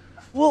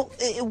 Well,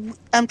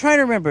 I'm trying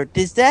to remember.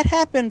 Does that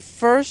happen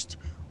first,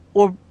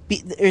 or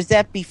is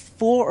that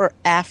before or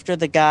after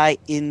the guy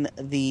in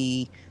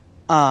the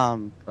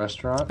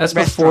restaurant? That's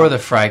before the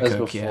fry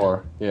cook.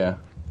 Yeah.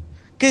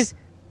 Because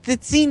the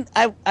scene,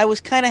 I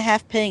was kind of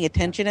half paying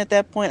attention at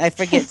that point. I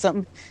forget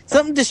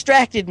something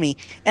distracted me,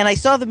 and I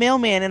saw the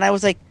mailman, and I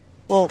was like,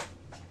 "Well,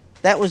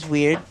 that was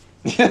weird."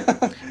 Well,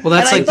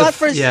 that's and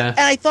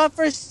I thought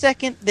for a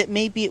second that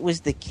maybe it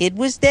was the kid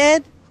was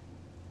dead,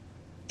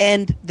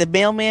 and the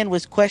mailman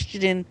was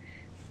questioning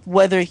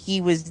whether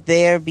he was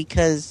there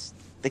because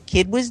the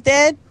kid was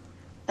dead,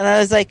 and I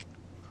was like,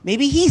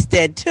 maybe he's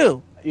dead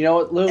too. You know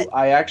what, Lou?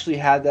 I actually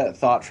had that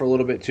thought for a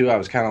little bit, too. I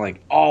was kind of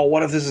like, oh,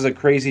 what if this is a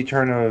crazy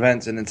turn of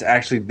events and it's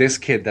actually this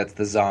kid that's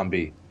the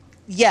zombie?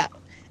 Yeah.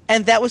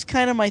 And that was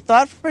kind of my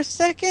thought for a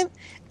second.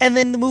 And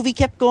then the movie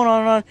kept going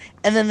on and on.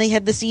 And then they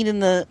had the scene in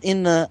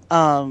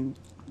the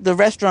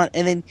restaurant.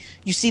 And then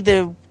you see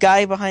the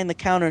guy behind the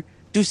counter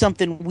do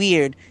something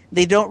weird.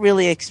 They don't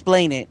really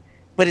explain it.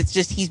 But it's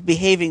just he's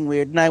behaving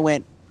weird. And I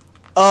went,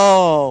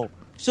 oh,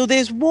 so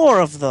there's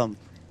more of them.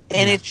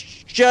 And it's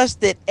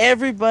just that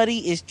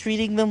everybody is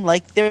treating them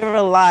like they're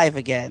alive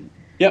again.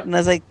 Yep. And I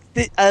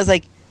was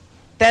like,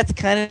 that's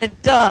kind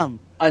of dumb.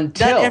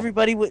 Until not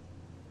everybody would.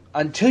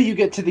 Until you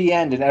get to the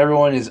end and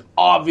everyone is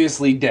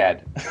obviously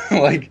dead,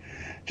 like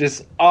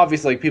just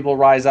obviously, like people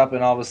rise up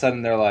and all of a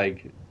sudden they're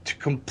like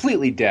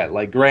completely dead,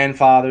 like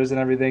grandfathers and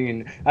everything.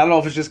 And I don't know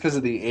if it's just because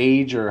of the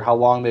age or how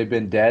long they've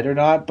been dead or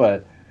not,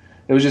 but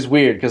it was just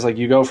weird because like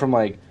you go from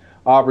like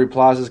Aubrey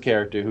Plaza's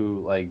character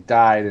who like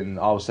died and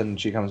all of a sudden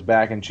she comes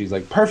back and she's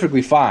like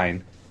perfectly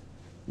fine.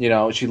 You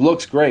know, she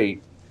looks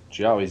great.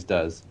 She always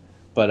does.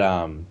 But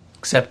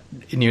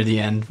except near the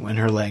end when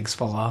her legs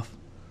fall off.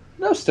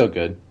 No, still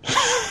good.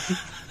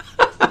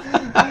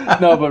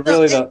 No, but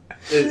really though,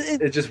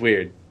 it's just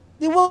weird.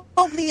 Well,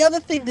 the other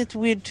thing that's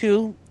weird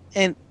too,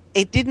 and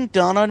it didn't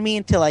dawn on me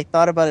until I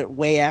thought about it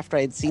way after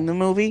I had seen the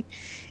movie.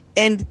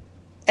 And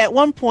at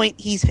one point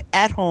he's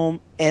at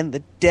home and the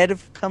dead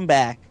have come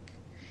back.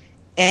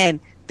 And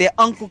their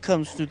uncle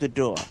comes through the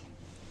door.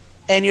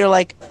 And you're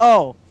like,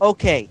 oh,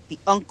 okay, the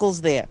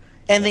uncle's there.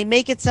 And they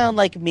make it sound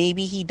like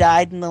maybe he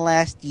died in the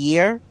last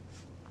year.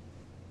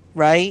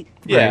 Right?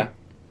 Yeah. Right.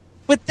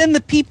 But then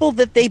the people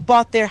that they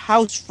bought their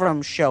house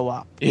from show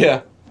up.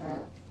 Yeah.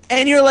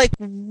 And you're like,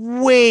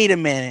 wait a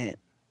minute.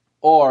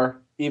 Or,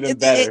 even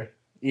better.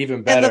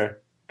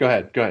 Go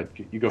ahead.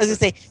 You go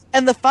first.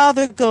 And the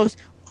father goes,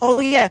 oh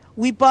yeah,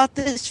 we bought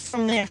this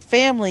from their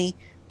family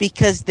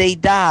because they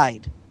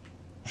died.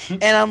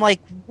 And I'm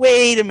like,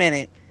 wait a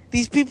minute.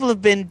 These people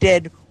have been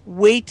dead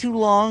way too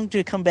long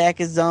to come back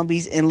as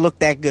zombies and look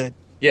that good.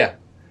 Yeah.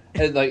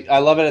 And like I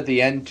love it at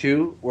the end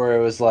too, where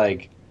it was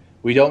like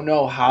we don't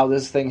know how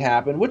this thing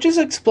happened, which is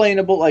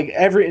explainable. Like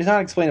it's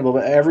not explainable,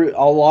 but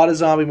a lot of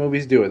zombie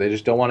movies do it. They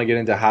just don't want to get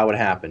into how it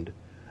happened.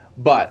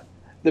 But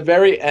the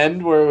very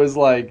end, where it was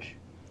like,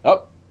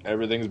 oh,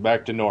 everything's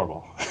back to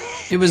normal.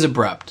 It was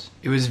abrupt.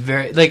 It was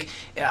very like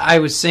I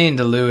was saying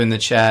to Lou in the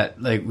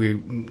chat. Like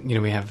we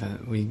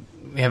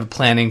have a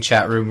planning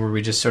chat room where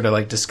we just sort of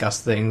like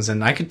discuss things,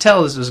 and I could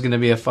tell this was going to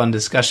be a fun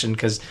discussion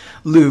because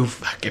Lou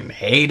fucking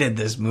hated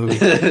this movie.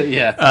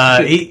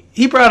 Yeah,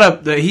 he brought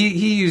up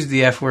he used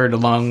the F word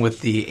along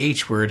with the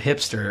H word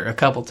hipster a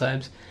couple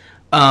times,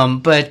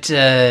 but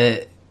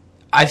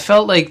I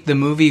felt like the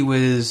movie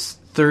was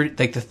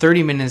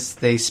 30 minutes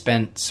they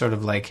spent sort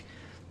of like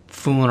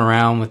fooling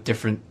around with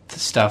different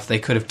stuff they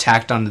could have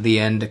tacked onto the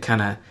end to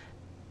kind of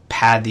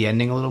pad the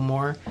ending a little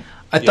more.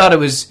 I thought it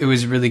was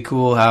really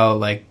cool how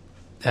like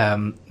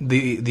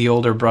the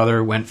older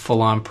brother went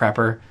full on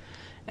prepper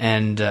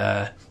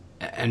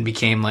and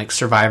became like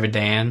Survivor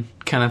Dan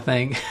kind of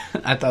thing.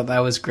 I thought that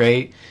was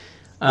great.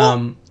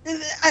 I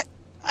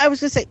was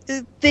gonna say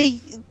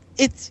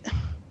it's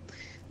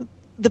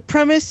the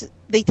premise.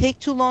 They take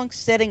too long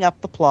setting up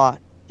the plot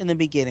in the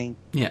beginning.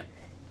 Yeah,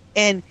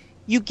 and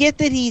you get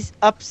that he's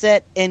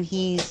upset and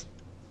he's,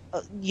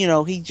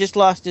 he just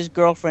lost his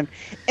girlfriend,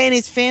 and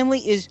his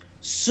family is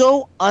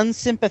so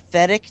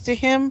unsympathetic to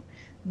him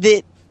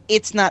that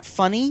it's not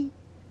funny.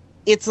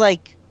 It's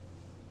like,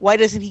 why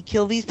doesn't he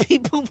kill these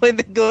people when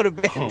they go to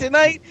bed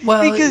tonight?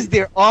 Well, because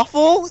they're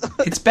awful.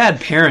 It's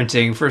bad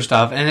parenting, first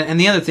off, and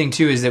the other thing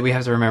too is that we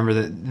have to remember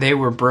that they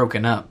were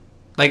broken up.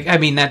 Like, I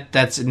mean,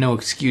 that's no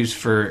excuse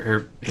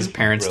for his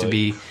parents to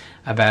be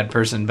a bad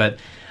person, but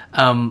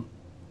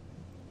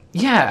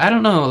yeah, I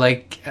don't know.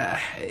 Like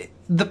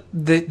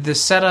the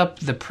setup,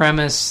 the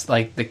premise,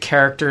 like the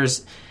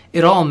characters,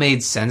 it all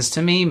made sense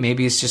to me.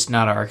 Maybe it's just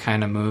not our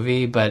kind of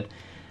movie, but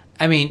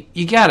I mean,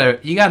 you gotta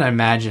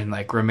imagine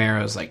like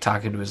Romero's like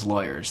talking to his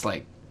lawyers,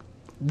 like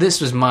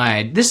this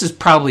is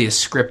probably a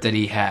script that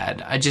he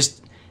had.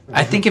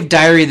 I think if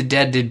Diary of the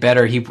Dead did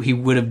better, he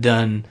would have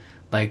done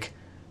like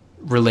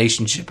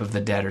Relationship of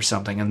the Dead or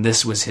something, and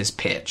this was his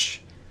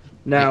pitch.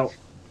 Now,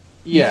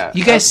 yeah,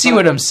 you guys see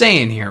what I'm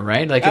saying here,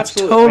 right? Like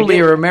absolutely. It's totally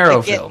a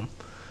Romero film.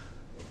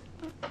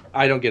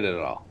 I don't get it at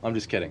all. I'm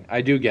just kidding.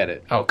 I do get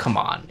it. Oh, come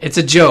on. It's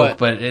a joke,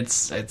 but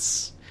it's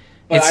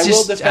But I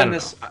just, will defend I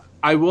this.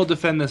 I will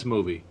defend this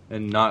movie,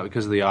 and not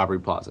because of the Aubrey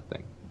Plaza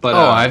thing. But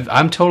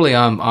I'm totally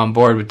on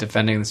board with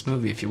defending this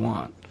movie if you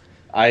want.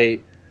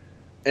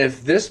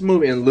 If this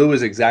movie, and Lou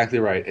is exactly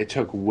right, it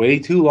took way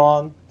too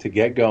long to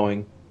get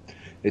going.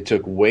 It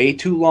took way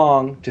too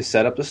long to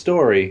set up the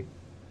story.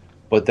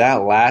 But that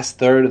last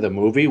third of the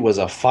movie was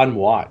a fun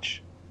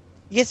watch.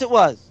 Yes, it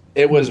was.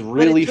 It was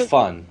really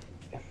fun.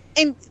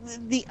 And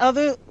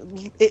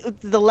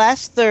the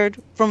last third,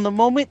 from the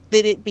moment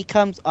that it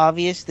becomes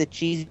obvious that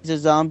she's a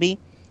zombie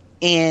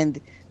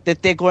and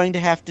that they're going to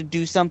have to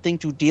do something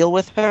to deal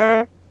with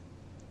her,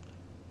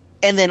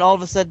 and then all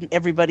of a sudden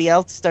everybody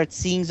else starts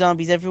seeing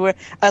zombies everywhere,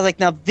 I was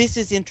like, now this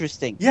is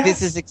interesting. Yes.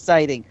 This is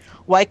exciting.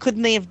 Why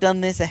couldn't they have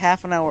done this a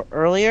half an hour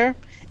earlier?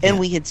 And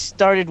we had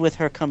started with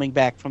her coming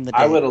back from the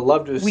dead. I would have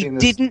loved to have seen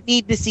this. We didn't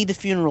need to see the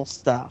funeral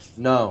stuff.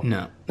 No.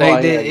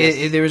 Well,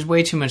 there was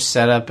way too much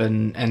setup,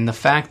 and the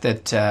fact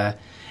that,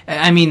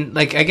 I mean,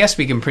 like, I guess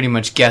we can pretty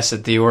much guess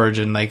at the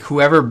origin. Like,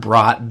 whoever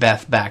brought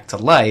Beth back to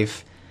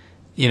life,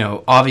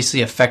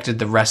 obviously affected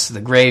the rest of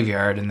the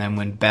graveyard, and then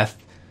when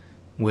Beth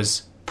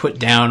was put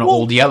down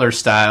Old Yeller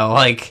style,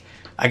 like,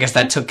 I guess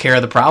that took care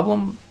of the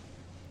problem.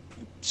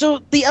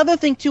 So the other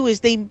thing, too,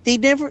 is they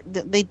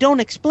don't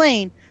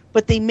explain,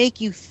 but they make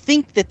you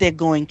think that they're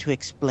going to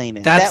explain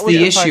it. That's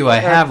the issue I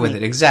have with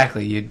it.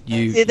 Exactly.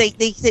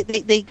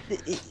 The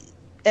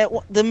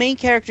main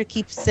character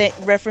keeps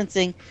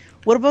referencing,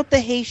 what about the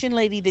Haitian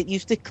lady that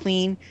used to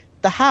clean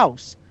the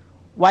house?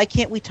 Why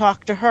can't we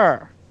talk to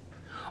her?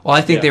 Well, I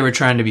think they were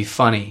trying to be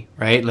funny,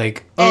 right?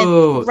 Like,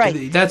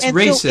 that's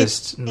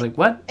racist. So like,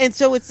 what? And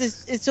so it's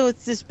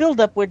this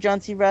build-up where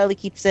John C. Reilly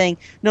keeps saying,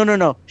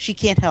 no, she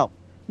can't help.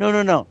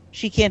 No,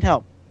 she can't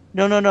help.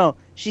 No,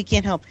 she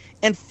can't help.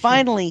 And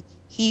finally,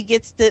 he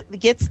gets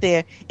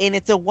there, and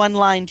it's a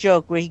one-line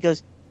joke where he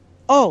goes,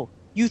 "Oh,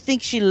 you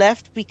think she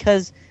left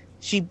because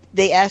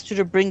they asked her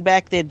to bring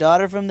back their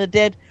daughter from the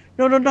dead?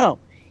 No.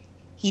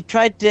 He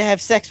tried to have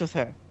sex with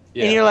her."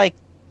 Yeah. And you're like,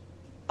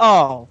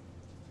 "Oh,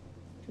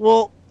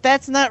 well,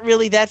 that's not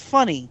really that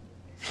funny."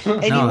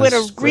 And you went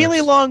a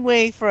really long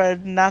way for a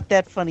not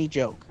that funny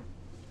joke.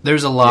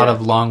 There's a lot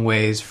of long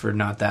ways for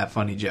not that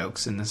funny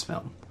jokes in this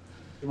film.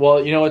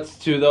 Well, you know what's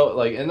too though,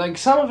 like, and like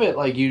some of it,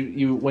 like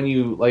you when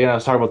you like, I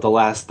was talking about the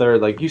last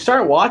third, like you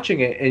start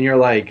watching it and you're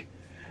like,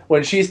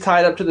 when she's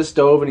tied up to the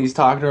stove and he's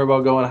talking to her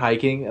about going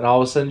hiking, and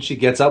all of a sudden she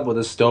gets up with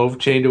a stove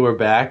chained to her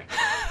back,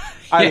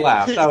 I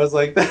laughed. I was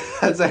like,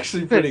 that's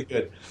actually pretty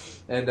good.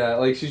 And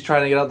like she's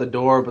trying to get out the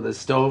door, but the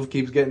stove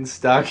keeps getting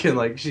stuck, and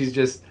like she's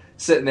just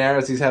sitting there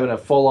as he's having a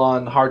full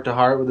on heart to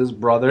heart with his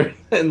brother,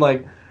 and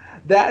like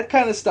that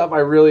kind of stuff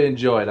I really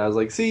enjoyed. I was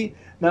like, see.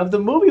 Now, if the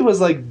movie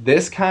was like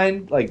this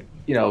kind, like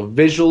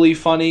visually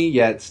funny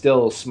yet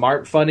still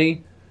smart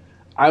funny.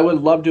 I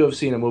would love to have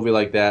seen a movie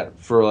like that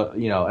for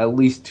at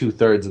least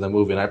 2/3 of the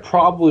movie, and I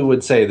probably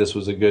would say this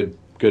was a good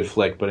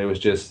flick, but it was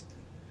just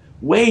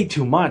way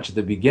too much at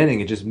the beginning.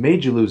 It just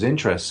made you lose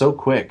interest so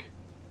quick.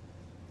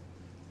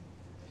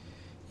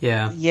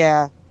 Yeah.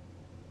 Yeah.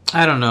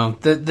 I don't know.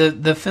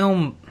 The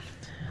film,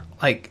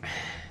 like,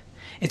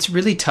 it's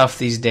really tough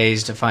these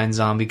days to find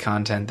zombie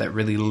content that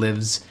really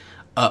lives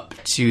up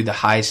to the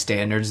high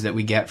standards that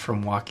we get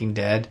from Walking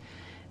Dead.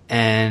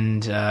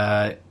 And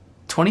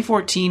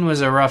 2014 was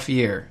a rough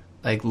year.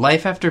 Like,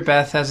 Life After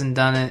Beth hasn't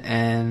done it,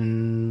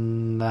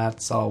 and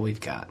that's all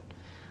we've got.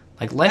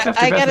 Like, Life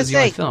After Beth was the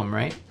only film,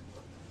 right?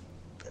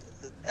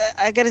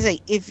 I gotta say,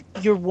 if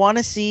you want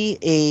to see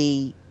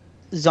a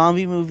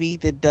zombie movie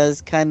that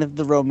does kind of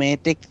the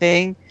romantic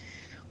thing,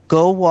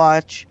 go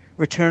watch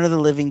Return of the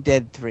Living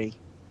Dead 3.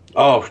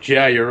 Oh,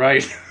 yeah, you're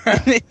right.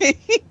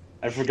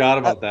 I forgot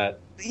about that.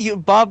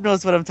 Bob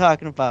knows what I'm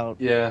talking about.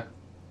 Yeah.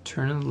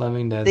 Return of the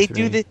Living Dead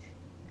 3.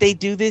 They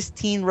do this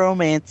teen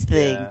romance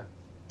thing,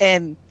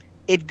 and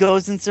it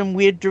goes in some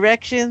weird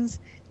directions,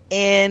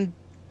 and...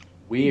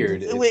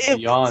 Weird. It's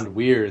beyond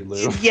weird,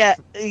 Lou. Yeah,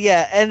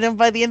 and then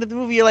by the end of the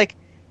movie, you're like,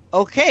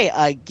 okay,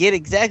 I get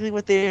exactly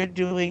what they're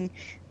doing,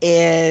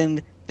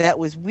 and that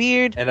was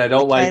weird. And I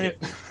don't like it.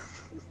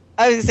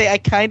 I was going to say, I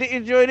kind of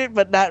enjoyed it,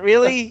 but not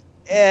really,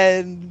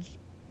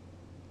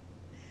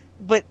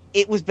 but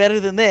it was better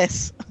than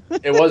this.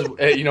 It was,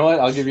 you know what,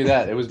 I'll give you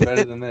that. It was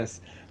better than this.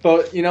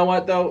 But you know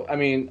what, though? I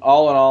mean,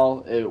 all in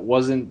all, it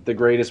wasn't the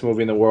greatest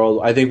movie in the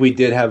world. I think we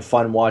did have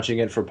fun watching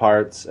it for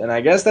parts, and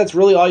I guess that's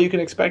really all you can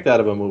expect out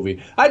of a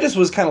movie. I just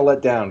was kind of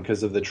let down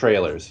because of the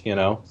trailers,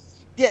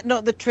 Yeah,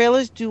 no, the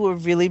trailers do a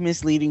really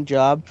misleading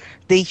job.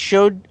 They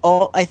showed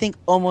I think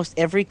almost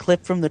every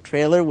clip from the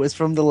trailer was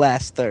from the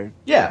last third.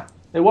 Yeah,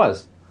 it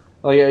was.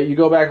 Like, you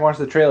go back and watch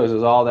the trailers,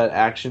 there's all that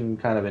action,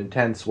 kind of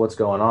intense, what's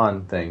going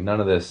on thing. None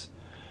of this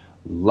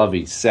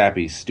lovey,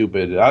 sappy,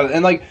 stupid.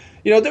 And, like,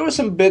 there were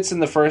some bits in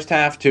the first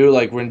half, too,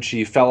 like when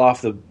she fell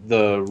off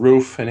the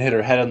roof and hit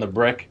her head on the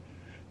brick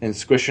and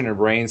squishing her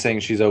brain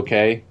saying she's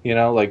okay.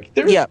 Like,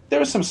 there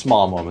were some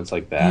small moments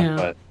like that,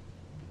 but...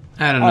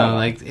 I don't know,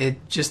 like,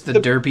 it just the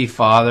derpy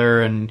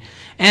father and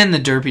the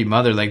derpy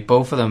mother, like,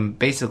 both of them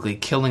basically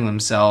killing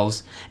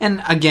themselves.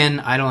 And,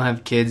 again, I don't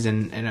have kids,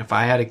 and if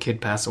I had a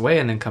kid pass away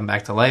and then come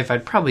back to life,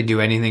 I'd probably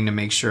do anything to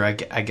make sure I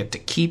get to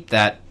keep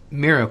that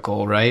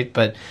miracle, right?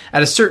 But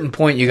at a certain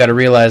point, you got to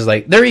realize,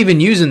 like, they're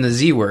even using the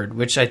Z word,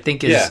 which I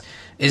think is...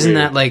 Isn't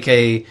that, like,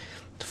 a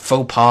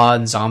faux pas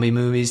in zombie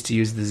movies to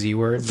use the Z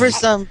word? For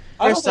some.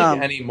 I don't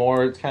think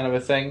anymore it's kind of a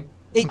thing.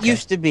 It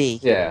used to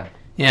be. Yeah.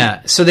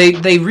 Yeah, so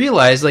they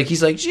realize, like,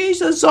 he's like,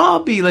 she's a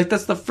zombie. Like,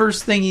 that's the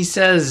first thing he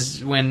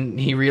says when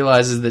he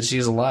realizes that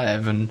she's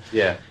alive. And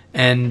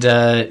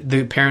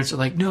the parents are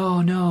like,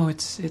 no,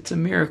 it's a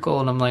miracle.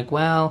 And I'm like,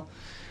 well,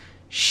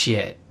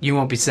 shit, you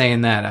won't be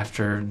saying that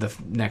after the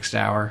next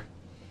hour.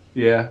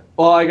 Yeah.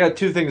 Well, I got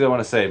two things I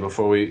want to say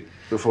before we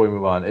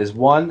move on.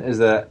 One is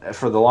that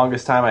for the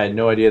longest time I had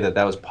no idea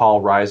that was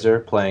Paul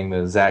Reiser playing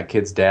the Zach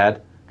kid's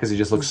dad because he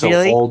just looks so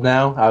old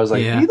now. I was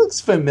like, he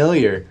looks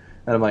familiar.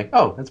 And I'm like,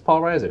 oh, it's Paul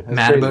Reiser. That's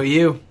mad crazy. About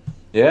you.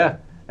 Yeah.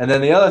 And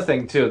then the other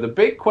thing, too, the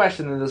big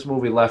question that this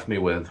movie left me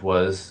with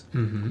was,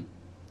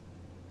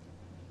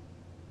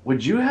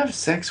 would you have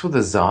sex with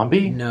a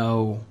zombie?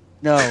 No.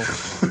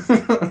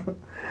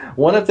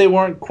 What if they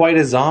weren't quite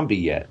a zombie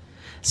yet?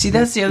 See,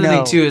 that's the other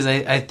thing, too, is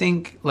I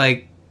think,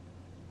 like,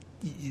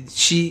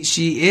 she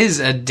is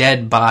a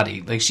dead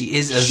body. Like, she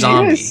is a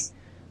zombie.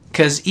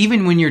 Because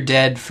even when you're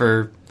dead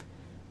for...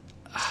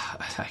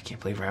 I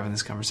can't believe we're having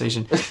this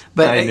conversation.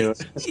 But I knew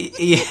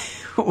it.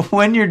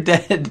 When you're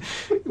dead,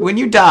 when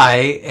you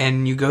die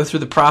and you go through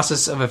the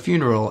process of a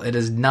funeral, it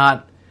is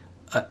not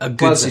a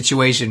good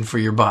situation for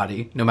your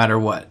body, no matter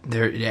what.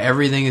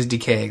 Everything is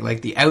decaying.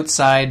 Like the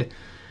outside,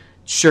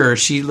 sure,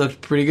 she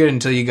looked pretty good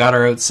until you got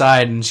her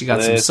outside and she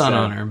got some sun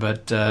on her.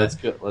 But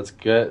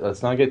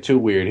let's not get too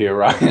weird here,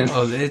 Ryan.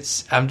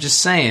 I'm just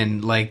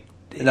saying, like,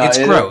 it's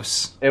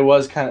gross. It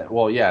was kind of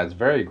it's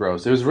very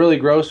gross. It was really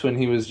gross when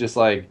he was just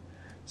like.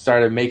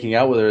 Started making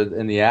out with her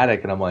in the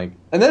attic, and I'm like,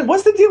 and then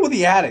what's the deal with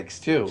the attics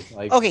too?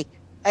 Like, okay,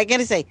 I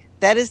gotta say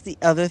that is the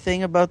other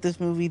thing about this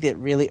movie that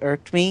really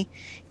irked me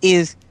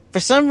is for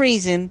some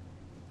reason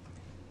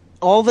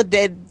all the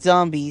dead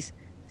zombies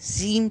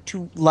seem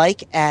to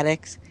like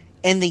attics,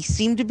 and they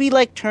seem to be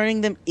like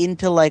turning them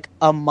into like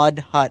a mud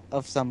hut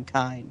of some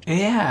kind.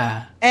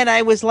 Yeah, and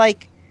I was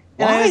like,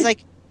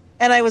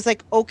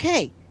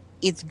 okay,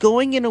 it's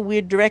going in a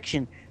weird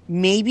direction.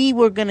 Maybe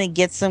we're gonna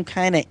get some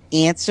kind of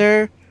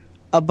answer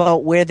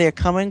about where they're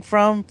coming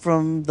from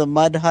the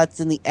mud huts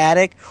in the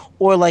attic,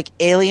 or like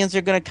aliens are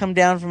going to come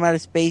down from outer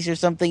space or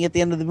something at the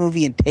end of the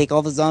movie and take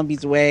all the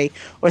zombies away,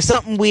 or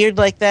something weird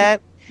like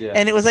that. Yeah.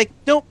 And it was like,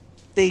 nope,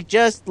 they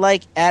just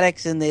like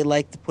attics and they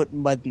like to put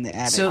mud in the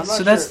attic.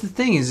 So that's the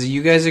thing is,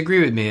 you guys agree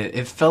with me.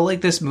 It felt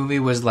like this movie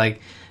was like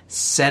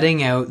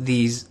setting out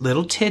these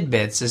little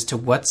tidbits as to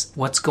what's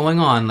going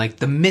on, like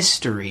the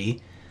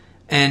mystery.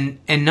 and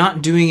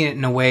not doing it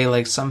in a way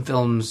like some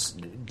films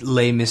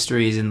lay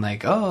mysteries and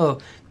like, oh,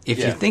 if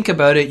you think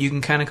about it, you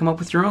can kind of come up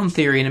with your own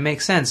theory and it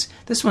makes sense.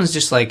 This one's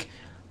just like,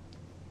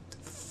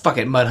 fuck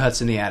it, mud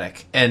huts in the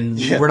attic, and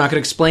we're not going to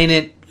explain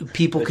it.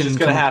 People It's can just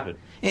going to happen.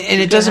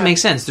 and it doesn't make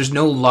sense. There's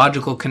no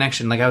logical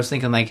connection. Like I was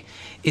thinking, like,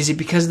 is it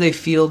because they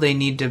feel they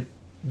need to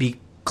be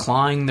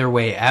clawing their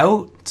way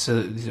out?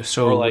 So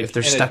Or, like, if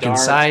they're in a stuck dark-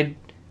 inside.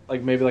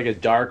 Like maybe like a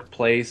dark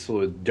place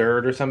with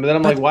dirt or something. Then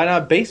I'm like, why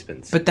not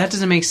basements? But that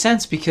doesn't make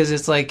sense because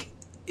it's like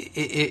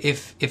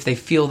if they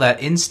feel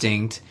that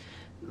instinct,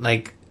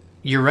 like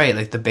you're right,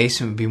 like the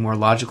basement would be more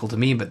logical to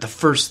me. But the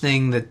first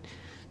thing that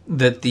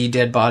the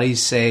dead bodies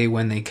say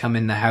when they come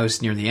in the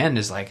house near the end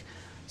is like,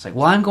 it's like,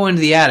 well, I'm going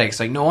to the attic. It's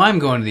like, no, I'm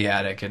going to the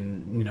attic,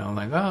 and you know,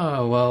 like,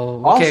 oh,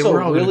 well, okay, Also,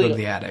 we're all going to really- go to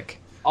the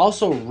attic.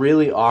 Also,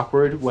 really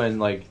awkward when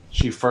like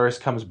she first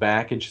comes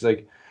back and she's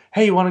like,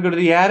 "Hey, you want to go to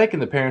the attic?"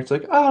 And the parents are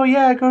like, "Oh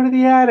yeah, go to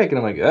the attic." And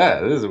I'm like,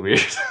 this is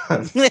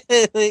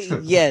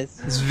weird.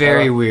 Yes. It's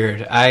very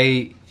weird.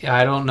 I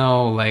don't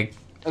know, like.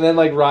 And then,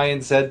 like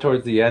Ryan said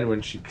towards the end,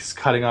 when she's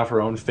cutting off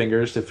her own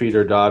fingers to feed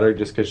her daughter,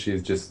 just because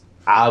she's just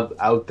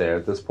out there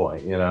at this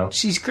point, you know.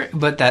 She's great,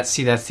 but that's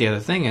the other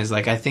thing is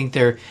like I think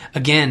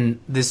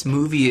this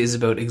movie is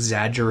about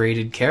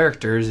exaggerated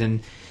characters,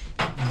 and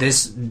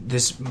this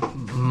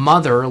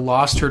mother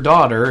lost her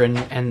daughter,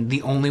 and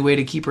the only way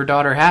to keep her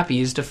daughter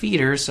happy is to feed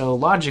her. So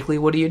logically,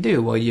 what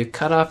do? Well, you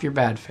cut off your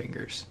bad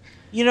fingers.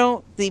 You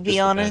know, to be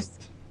honest,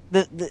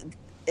 the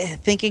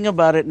thinking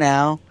about it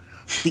now,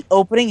 the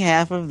opening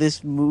half of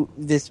this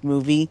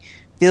movie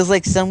feels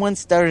like someone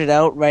started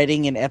out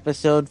writing an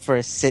episode for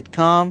a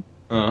sitcom,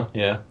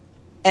 Yeah.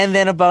 and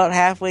then about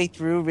halfway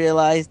through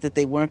realized that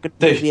they weren't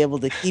going to be able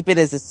to keep it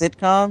as a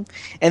sitcom,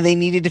 and they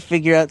needed to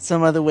figure out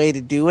some other way to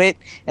do it,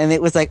 and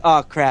it was like,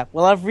 oh crap,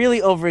 well I've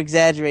really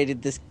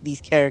over-exaggerated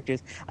these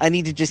characters. I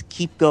need to just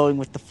keep going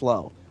with the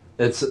flow.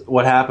 It's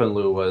what happened,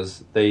 Lou,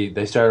 was they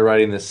started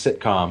writing this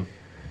sitcom,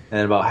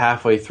 and about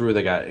halfway through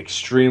they got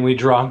extremely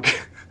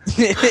drunk.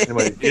 And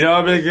went, you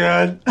know what'd be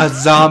good? A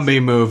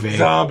zombie movie.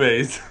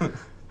 Zombies.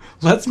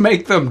 Let's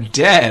make them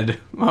dead.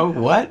 Oh,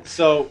 what?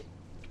 So,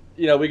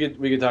 you know, we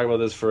could talk about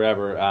this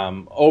forever.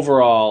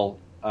 Overall,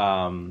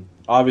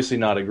 obviously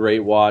not a great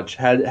watch.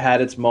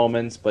 Had its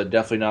moments, but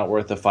definitely not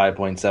worth the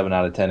 5.7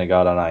 out of 10 it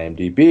got on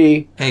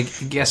IMDb. Hey,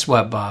 guess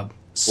what, Bob?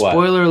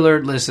 Spoiler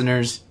alert,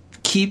 listeners.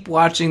 Keep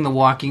watching The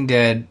Walking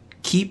Dead.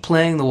 Keep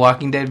playing The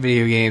Walking Dead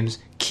video games.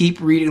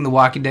 Keep reading The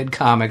Walking Dead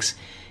comics.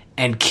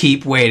 And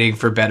keep waiting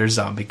for better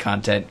zombie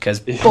content. Because,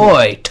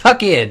 boy,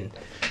 tuck in.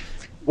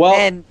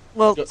 Well,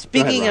 Go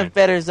speaking ahead, of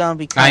better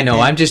zombie content... I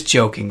know, I'm just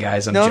joking,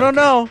 guys. I'm joking.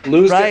 No.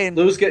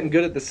 Lou's getting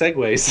good at the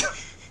segues.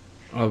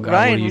 Oh, God,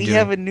 Ryan, what are you we doing?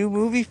 have a new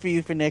movie for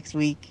you for next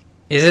week.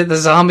 Is it the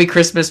zombie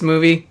Christmas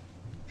movie?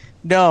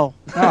 No.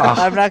 Oh.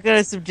 I'm not going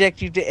to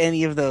subject you to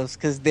any of those,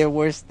 because they're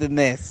worse than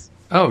this.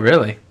 Oh,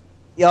 really?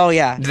 Oh,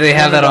 yeah. Do they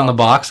have that on the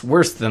box?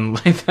 Worse than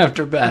Life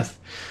After Beth.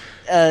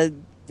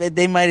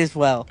 They might as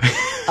well.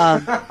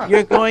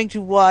 You're going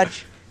to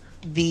watch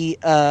the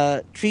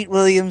Treat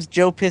Williams,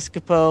 Joe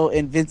Piscopo,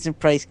 and Vincent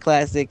Price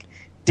classic,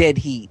 Dead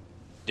Heat.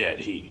 Dead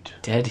Heat.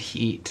 Dead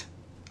Heat.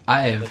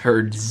 I have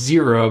heard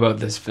zero about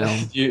this film.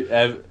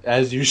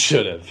 As you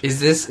should have. Is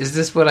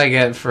this what I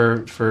get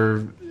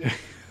for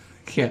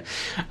yeah.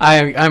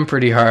 I'm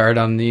pretty hard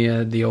on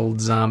the old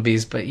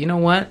zombies, but you know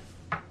what?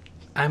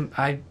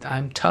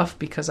 I'm tough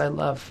because I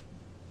love.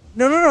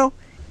 No.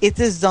 It's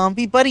a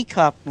zombie buddy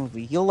cop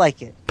movie. You'll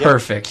like it.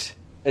 Perfect.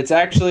 It's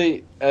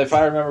actually, if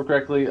I remember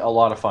correctly, a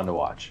lot of fun to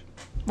watch.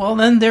 Well,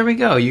 then there we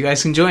go. You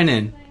guys can join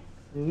in.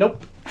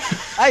 Nope.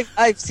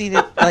 I've seen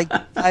it like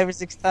 5 or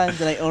 6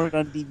 times, and I own it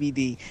on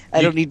DVD.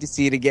 I don't need to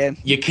see it again.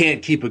 You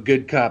can't keep a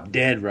good cop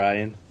dead,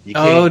 Ryan. You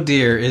Oh can't.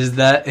 dear,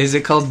 is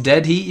it called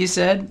Dead Heat? You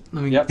said.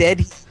 Let me. Yep. Dead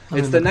Heat. let me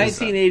It's the look this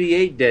up.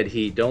 1988 Dead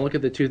Heat. Don't look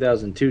at the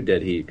 2002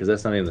 Dead Heat, because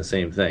that's not even the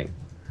same thing.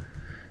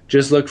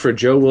 Just look for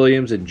Joe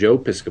Williams and Joe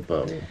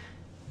Piscopo.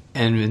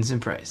 And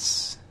Vincent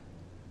Price.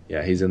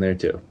 Yeah, he's in there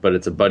too. But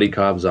it's a buddy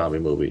cop zombie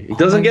movie. It Oh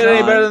doesn't my get any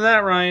God. better than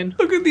that, Ryan.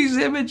 Look at these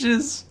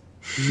images.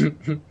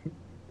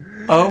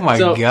 Oh my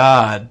So-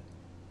 God.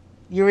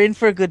 You're in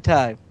for a good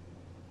time.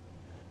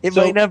 It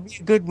So- might not be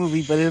a good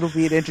movie, but it'll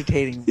be an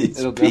entertaining movie. These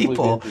It'll definitely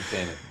people. be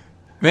entertaining.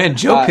 Man,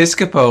 Joe Uh,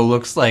 Piscopo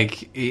looks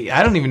like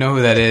I don't even know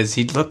who that is.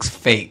 He looks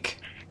fake.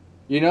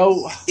 You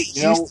know, He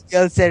used to be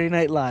on Saturday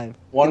Night Live.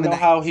 want in to the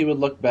know how he would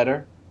look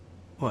better?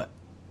 What?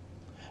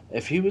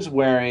 If he was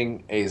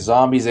wearing a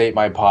Zombies Ate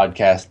My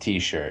Podcast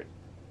t-shirt.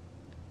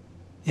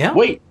 Yeah.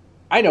 Wait,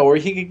 I know where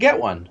he could get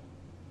one.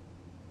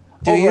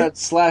 Do Over you? at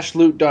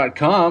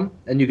slashloot.com,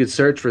 and you could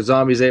search for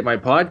Zombies Ate My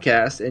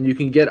Podcast, and you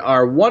can get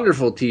our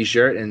wonderful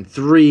t-shirt in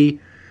 3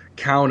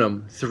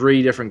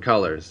 different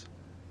colors.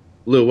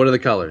 Lou, what are the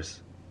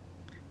colors?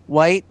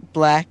 White,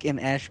 black, and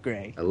ash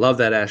gray. I love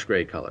that ash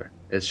gray color.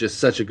 It's just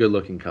such a good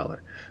looking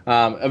color.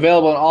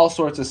 Available in all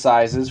sorts of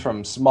sizes,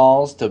 from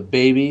smalls to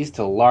babies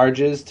to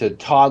larges to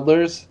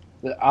toddlers.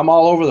 I'm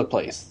all over the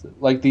place,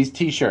 like these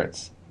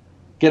t-shirts.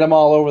 Get them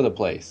all over the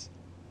place.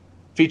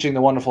 Featuring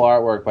the wonderful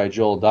artwork by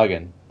Joel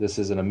Duggan. This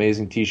is an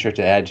amazing t-shirt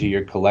to add to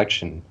your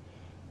collection.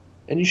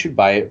 And you should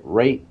buy it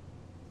right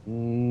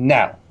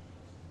now.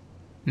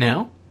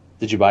 Now?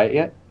 Did you buy it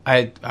yet?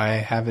 I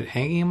have it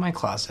hanging in my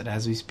closet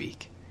as we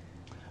speak.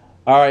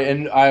 All right,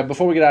 and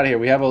before we get out of here,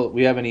 we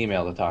have an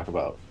email to talk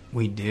about.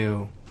 We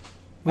do.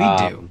 We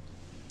do.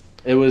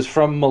 It was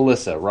from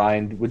Melissa.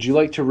 Ryan, would you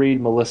like to read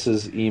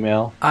Melissa's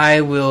email?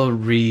 I will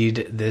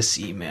read this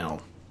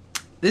email.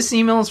 This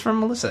email is from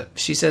Melissa.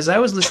 She says, I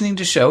was listening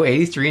to show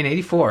 83 and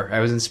 84. I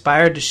was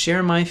inspired to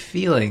share my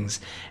feelings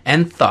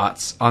and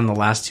thoughts on the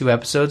last 2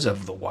 episodes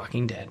of The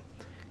Walking Dead.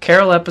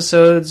 Carol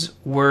episodes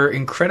were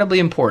incredibly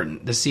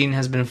important. This season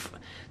has been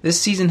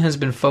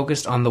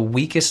focused on the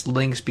weakest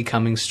links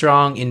becoming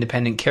strong,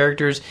 independent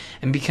characters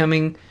and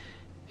becoming...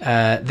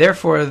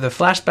 therefore, the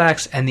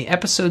flashbacks and the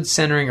episodes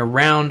centering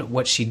around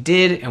what she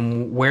did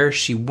and where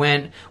she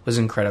went was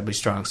incredibly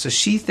strong. So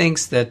she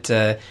thinks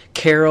that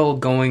Carol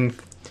going,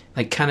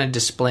 like, kind of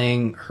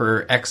displaying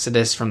her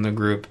exodus from the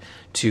group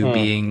to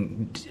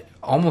being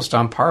almost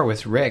on par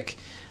with Rick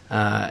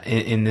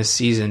in this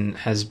season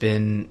has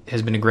been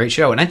a great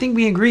show. And I think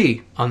we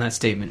agree on that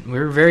statement.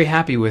 We're very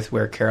happy with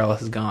where Carol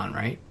has gone,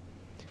 right?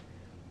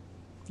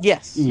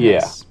 Yes. Yeah.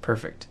 Yes,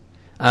 perfect.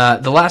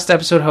 The last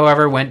episode,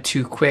 however, went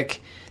too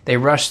quick. They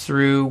rushed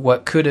through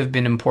what could have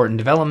been important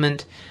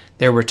development.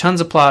 There were tons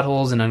of plot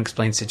holes and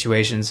unexplained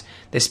situations.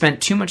 They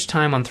spent too much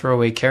time on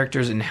throwaway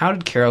characters, and how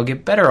did Carol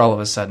get better all of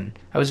a sudden?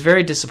 I was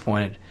very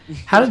disappointed.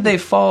 How did they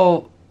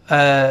fall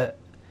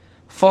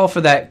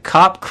for that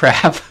cop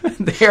crap?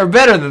 They are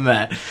better than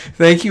that.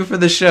 Thank you for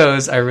the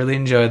shows. I really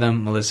enjoy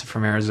them. Melissa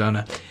from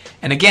Arizona.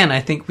 And again, I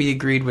think we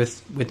agreed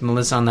with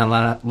Melissa on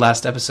that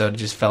last episode. It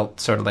just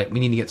felt sort of like we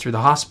need to get through the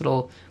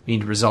hospital. We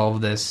need to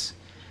resolve this.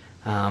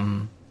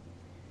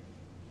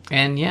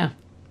 And yeah,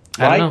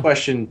 My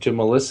question to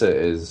Melissa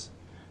is,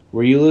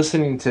 were you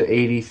listening to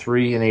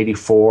 83 and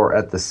 84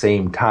 at the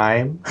same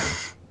time?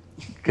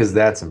 Because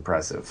that's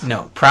impressive.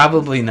 No,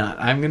 probably not.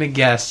 I'm going to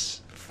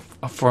guess,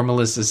 for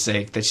Melissa's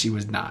sake, that she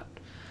was not.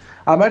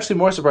 I'm actually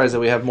more surprised that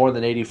we have more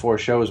than 84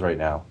 shows right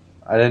now.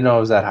 I didn't know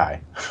it was that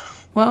high.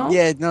 Well,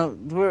 Yeah, no,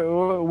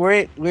 we're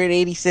at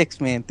 86,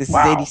 man. This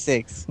Wow. is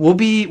 86. we'll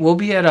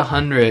be at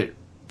 100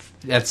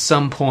 at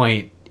some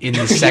point in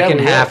the second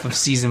we will. half of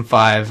season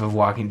 5 of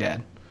Walking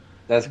Dead.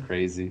 That's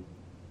crazy.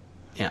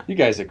 Yeah. You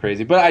guys are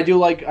crazy. But I do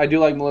like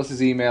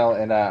Melissa's email,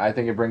 and I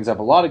think it brings up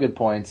a lot of good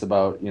points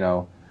about,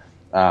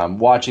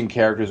 watching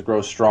characters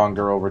grow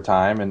stronger over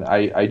time, and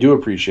I do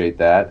appreciate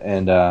that.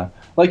 And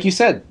like you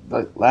said,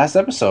 the last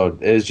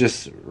episode is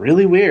just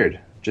really weird.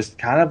 Just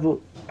kind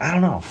of, I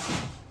don't know.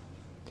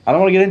 I don't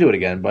want to get into it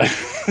again, but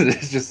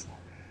it's just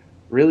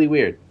really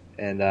weird.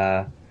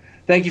 And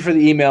thank you for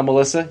the email,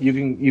 Melissa.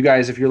 You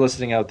guys, if you're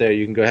listening out there,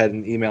 you can go ahead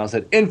and email us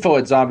at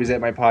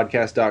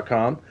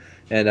info@zombiesatmypodcast.com.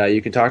 And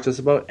you can talk to us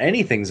about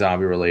anything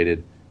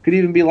zombie-related. Could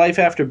even be life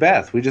after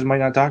Beth. We just might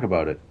not talk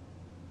about it.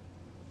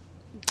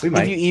 We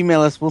might. If you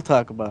email us, we'll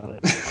talk about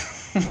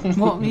it.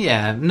 Well,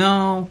 yeah,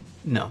 no.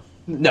 No.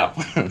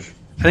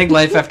 I think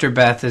Life After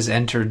Beth has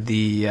entered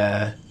the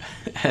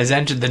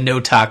no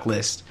talk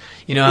list.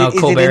 You know how Is it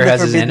in Colbert the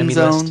has his Forbidden enemy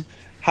Zone? list?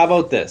 How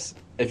about this?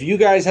 If you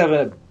guys have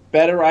a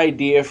better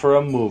idea for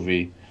a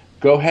movie,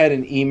 go ahead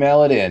and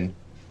email it in,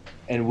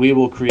 and we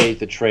will create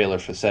the trailer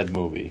for said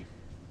movie.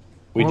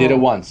 We did it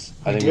once.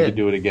 I think we did. could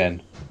do it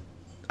again.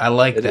 I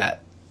like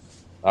that.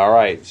 All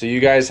right. So you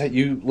guys,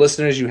 you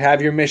listeners, you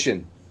have your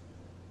mission.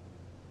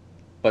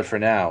 But for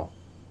now,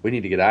 we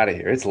need to get out of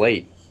here. It's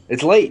late.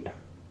 It's late.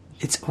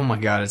 Oh my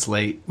god, it's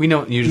late. We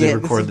don't usually Yeah,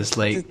 record this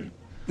late.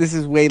 This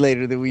is way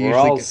later than we We're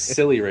usually all do.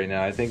 silly right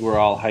now. I think we're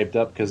all hyped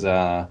up because,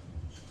 I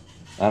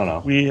don't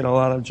know. We ate a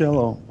lot of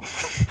Jello.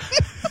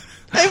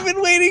 I've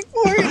been waiting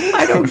for it.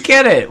 I don't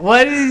get it.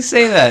 Why did he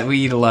say that? We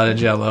eat a lot of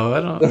Jello.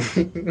 I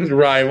don't.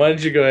 Ryan, why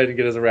don't you go ahead and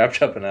get us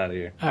wrapped up and out of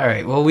here? All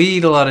right. Well, we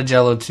eat a lot of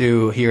Jello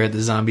too here at the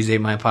Yeah, we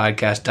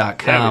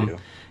zombies8mypodcast.com. do.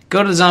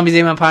 Go to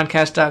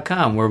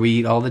zombies8mypodcast.com where we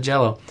eat all the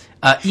Jello.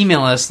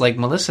 Email us like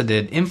Melissa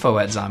did,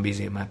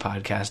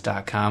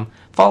 info@zombies8mypodcast.com.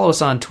 Follow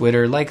us on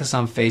Twitter. Like us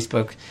on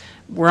Facebook.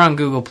 We're on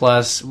Google+.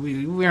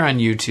 We're on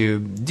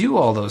YouTube. Do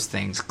all those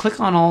things.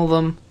 Click on all of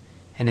them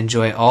and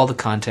enjoy all the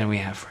content we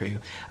have for you.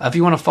 If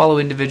you want to follow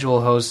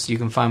individual hosts, you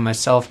can find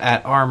myself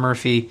at R.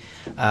 Murphy,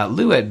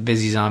 Lou at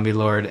Busy Zombie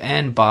Lord,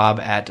 and Bob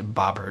at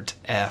Bobbert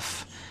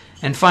F.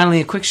 And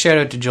finally, a quick shout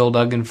out to Joel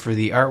Duggan for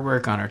the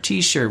artwork on our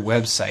t-shirt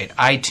website,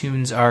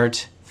 iTunes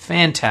Art.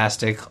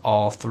 Fantastic,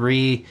 all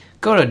 3.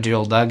 Go to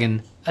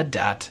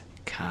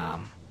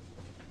joelduggan.com.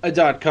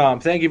 .com.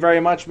 Thank you very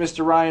much,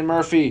 Mr. Ryan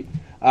Murphy.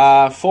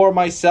 For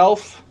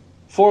myself,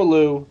 for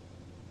Lou,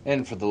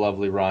 and for the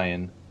lovely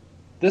Ryan,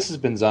 this has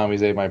been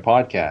Zombies Ate My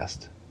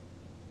Podcast.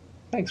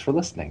 Thanks for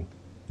listening.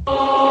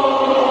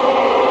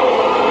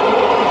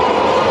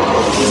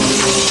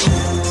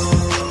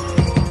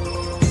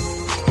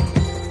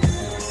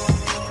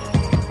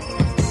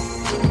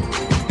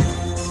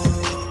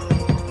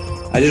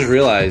 I just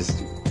realized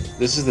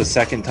this is the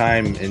second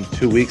time in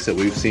 2 weeks that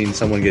we've seen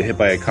someone get hit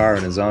by a car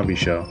in a zombie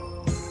show.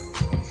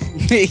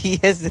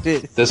 Yes, it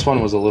is. This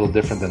one was a little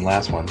different than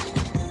last one.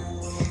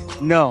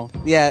 No,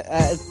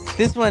 yeah,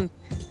 this one,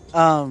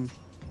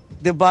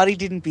 the body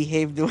didn't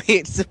behave the way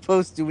it's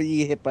supposed to when you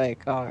get hit by a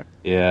car.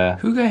 Yeah.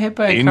 Who got hit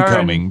by a car?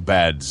 Incoming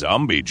bad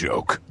zombie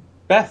joke.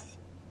 Beth.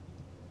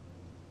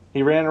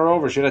 He ran her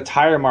over. She had a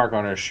tire mark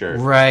on her shirt.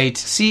 Right.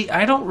 See,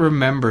 I don't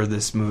remember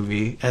this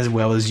movie as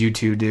well as you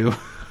two do.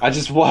 I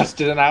just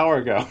watched it an hour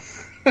ago.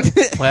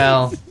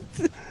 Well,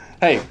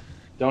 Hey,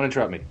 don't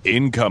interrupt me.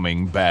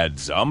 Incoming bad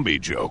zombie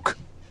joke.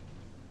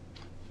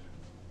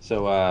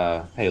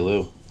 So, hey,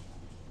 Lou.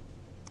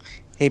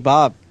 Hey,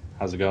 Bob,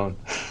 How's it going?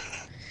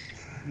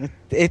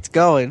 it's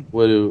going.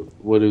 What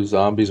do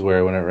zombies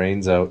wear when it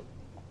rains out?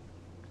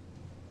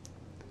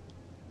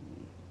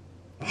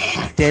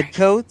 Dead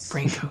coats?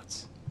 brain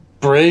coats.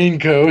 Brain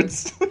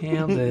coats.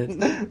 Nailed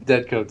it.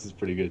 Dead coats is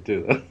pretty good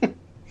too, though.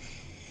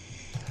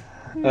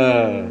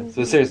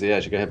 So seriously, yeah,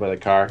 she got hit by the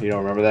car. You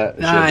don't remember that?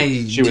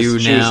 She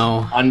was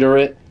now. under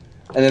it,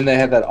 and then they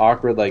had that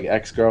awkward like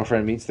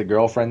ex-girlfriend meets the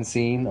girlfriend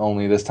scene.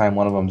 Only this time,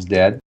 one of them's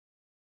dead.